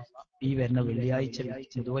അല്ലാഹ് ഈ വരുന്ന വെള്ളിയാഴ്ച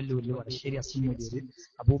മുതുവല്ലൂരിൽ വടശ്ശേരി അസീമൂരിൽ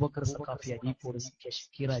അബൂബക്കർ സഖാഫി, അരീക്കോട്,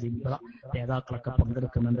 ഷക്കീർ, അരിമ്പ്ര നേതാക്കളൊക്കെ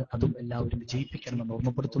പങ്കെടുക്കുന്നുണ്ട്. അതും എല്ലാവരും വിജയിപ്പിക്കണമെന്ന്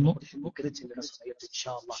ഓർമ്മപ്പെടുത്തുന്നു. ചെല്ലുന്ന സമയത്ത്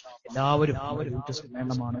ഇൻഷാ അല്ലാഹ് എല്ലാവരും യൂണിറ്റ്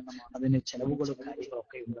സമ്മേളനമാണ്, അതിന് ചെലവുകളും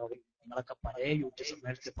കാര്യങ്ങളൊക്കെ ഉണ്ടാവും. നിങ്ങളൊക്കെ പഴയ യൂണിറ്റ്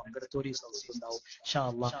സമ്മേളനത്തിൽ പങ്കെടുത്തൊരു സദസ്സുണ്ടാവും. ഇൻഷാ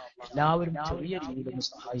അല്ലാഹ് എല്ലാവരും ചെറിയ രീതിയിൽ ഒന്ന്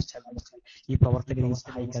സഹായിച്ചാൽ നമുക്ക് ഈ പ്രവർത്തകരെ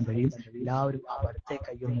സഹായിക്കാൻ കഴിയും. എല്ലാവരും ആ വലത്തെ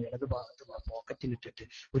കൈയൊന്ന് ഇടതുഭാഗത്തുള്ള പോക്കറ്റിലിട്ടിട്ട്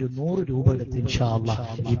ഒരു 100 രൂപ എടുത്ത് ഇൻഷാ അല്ലാഹ്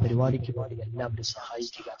ഈ പരിപാടിക്ക് വേണ്ടി എല്ലാവരും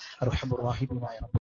സഹായിക്കുക. അർഹമുർ റഹീമായ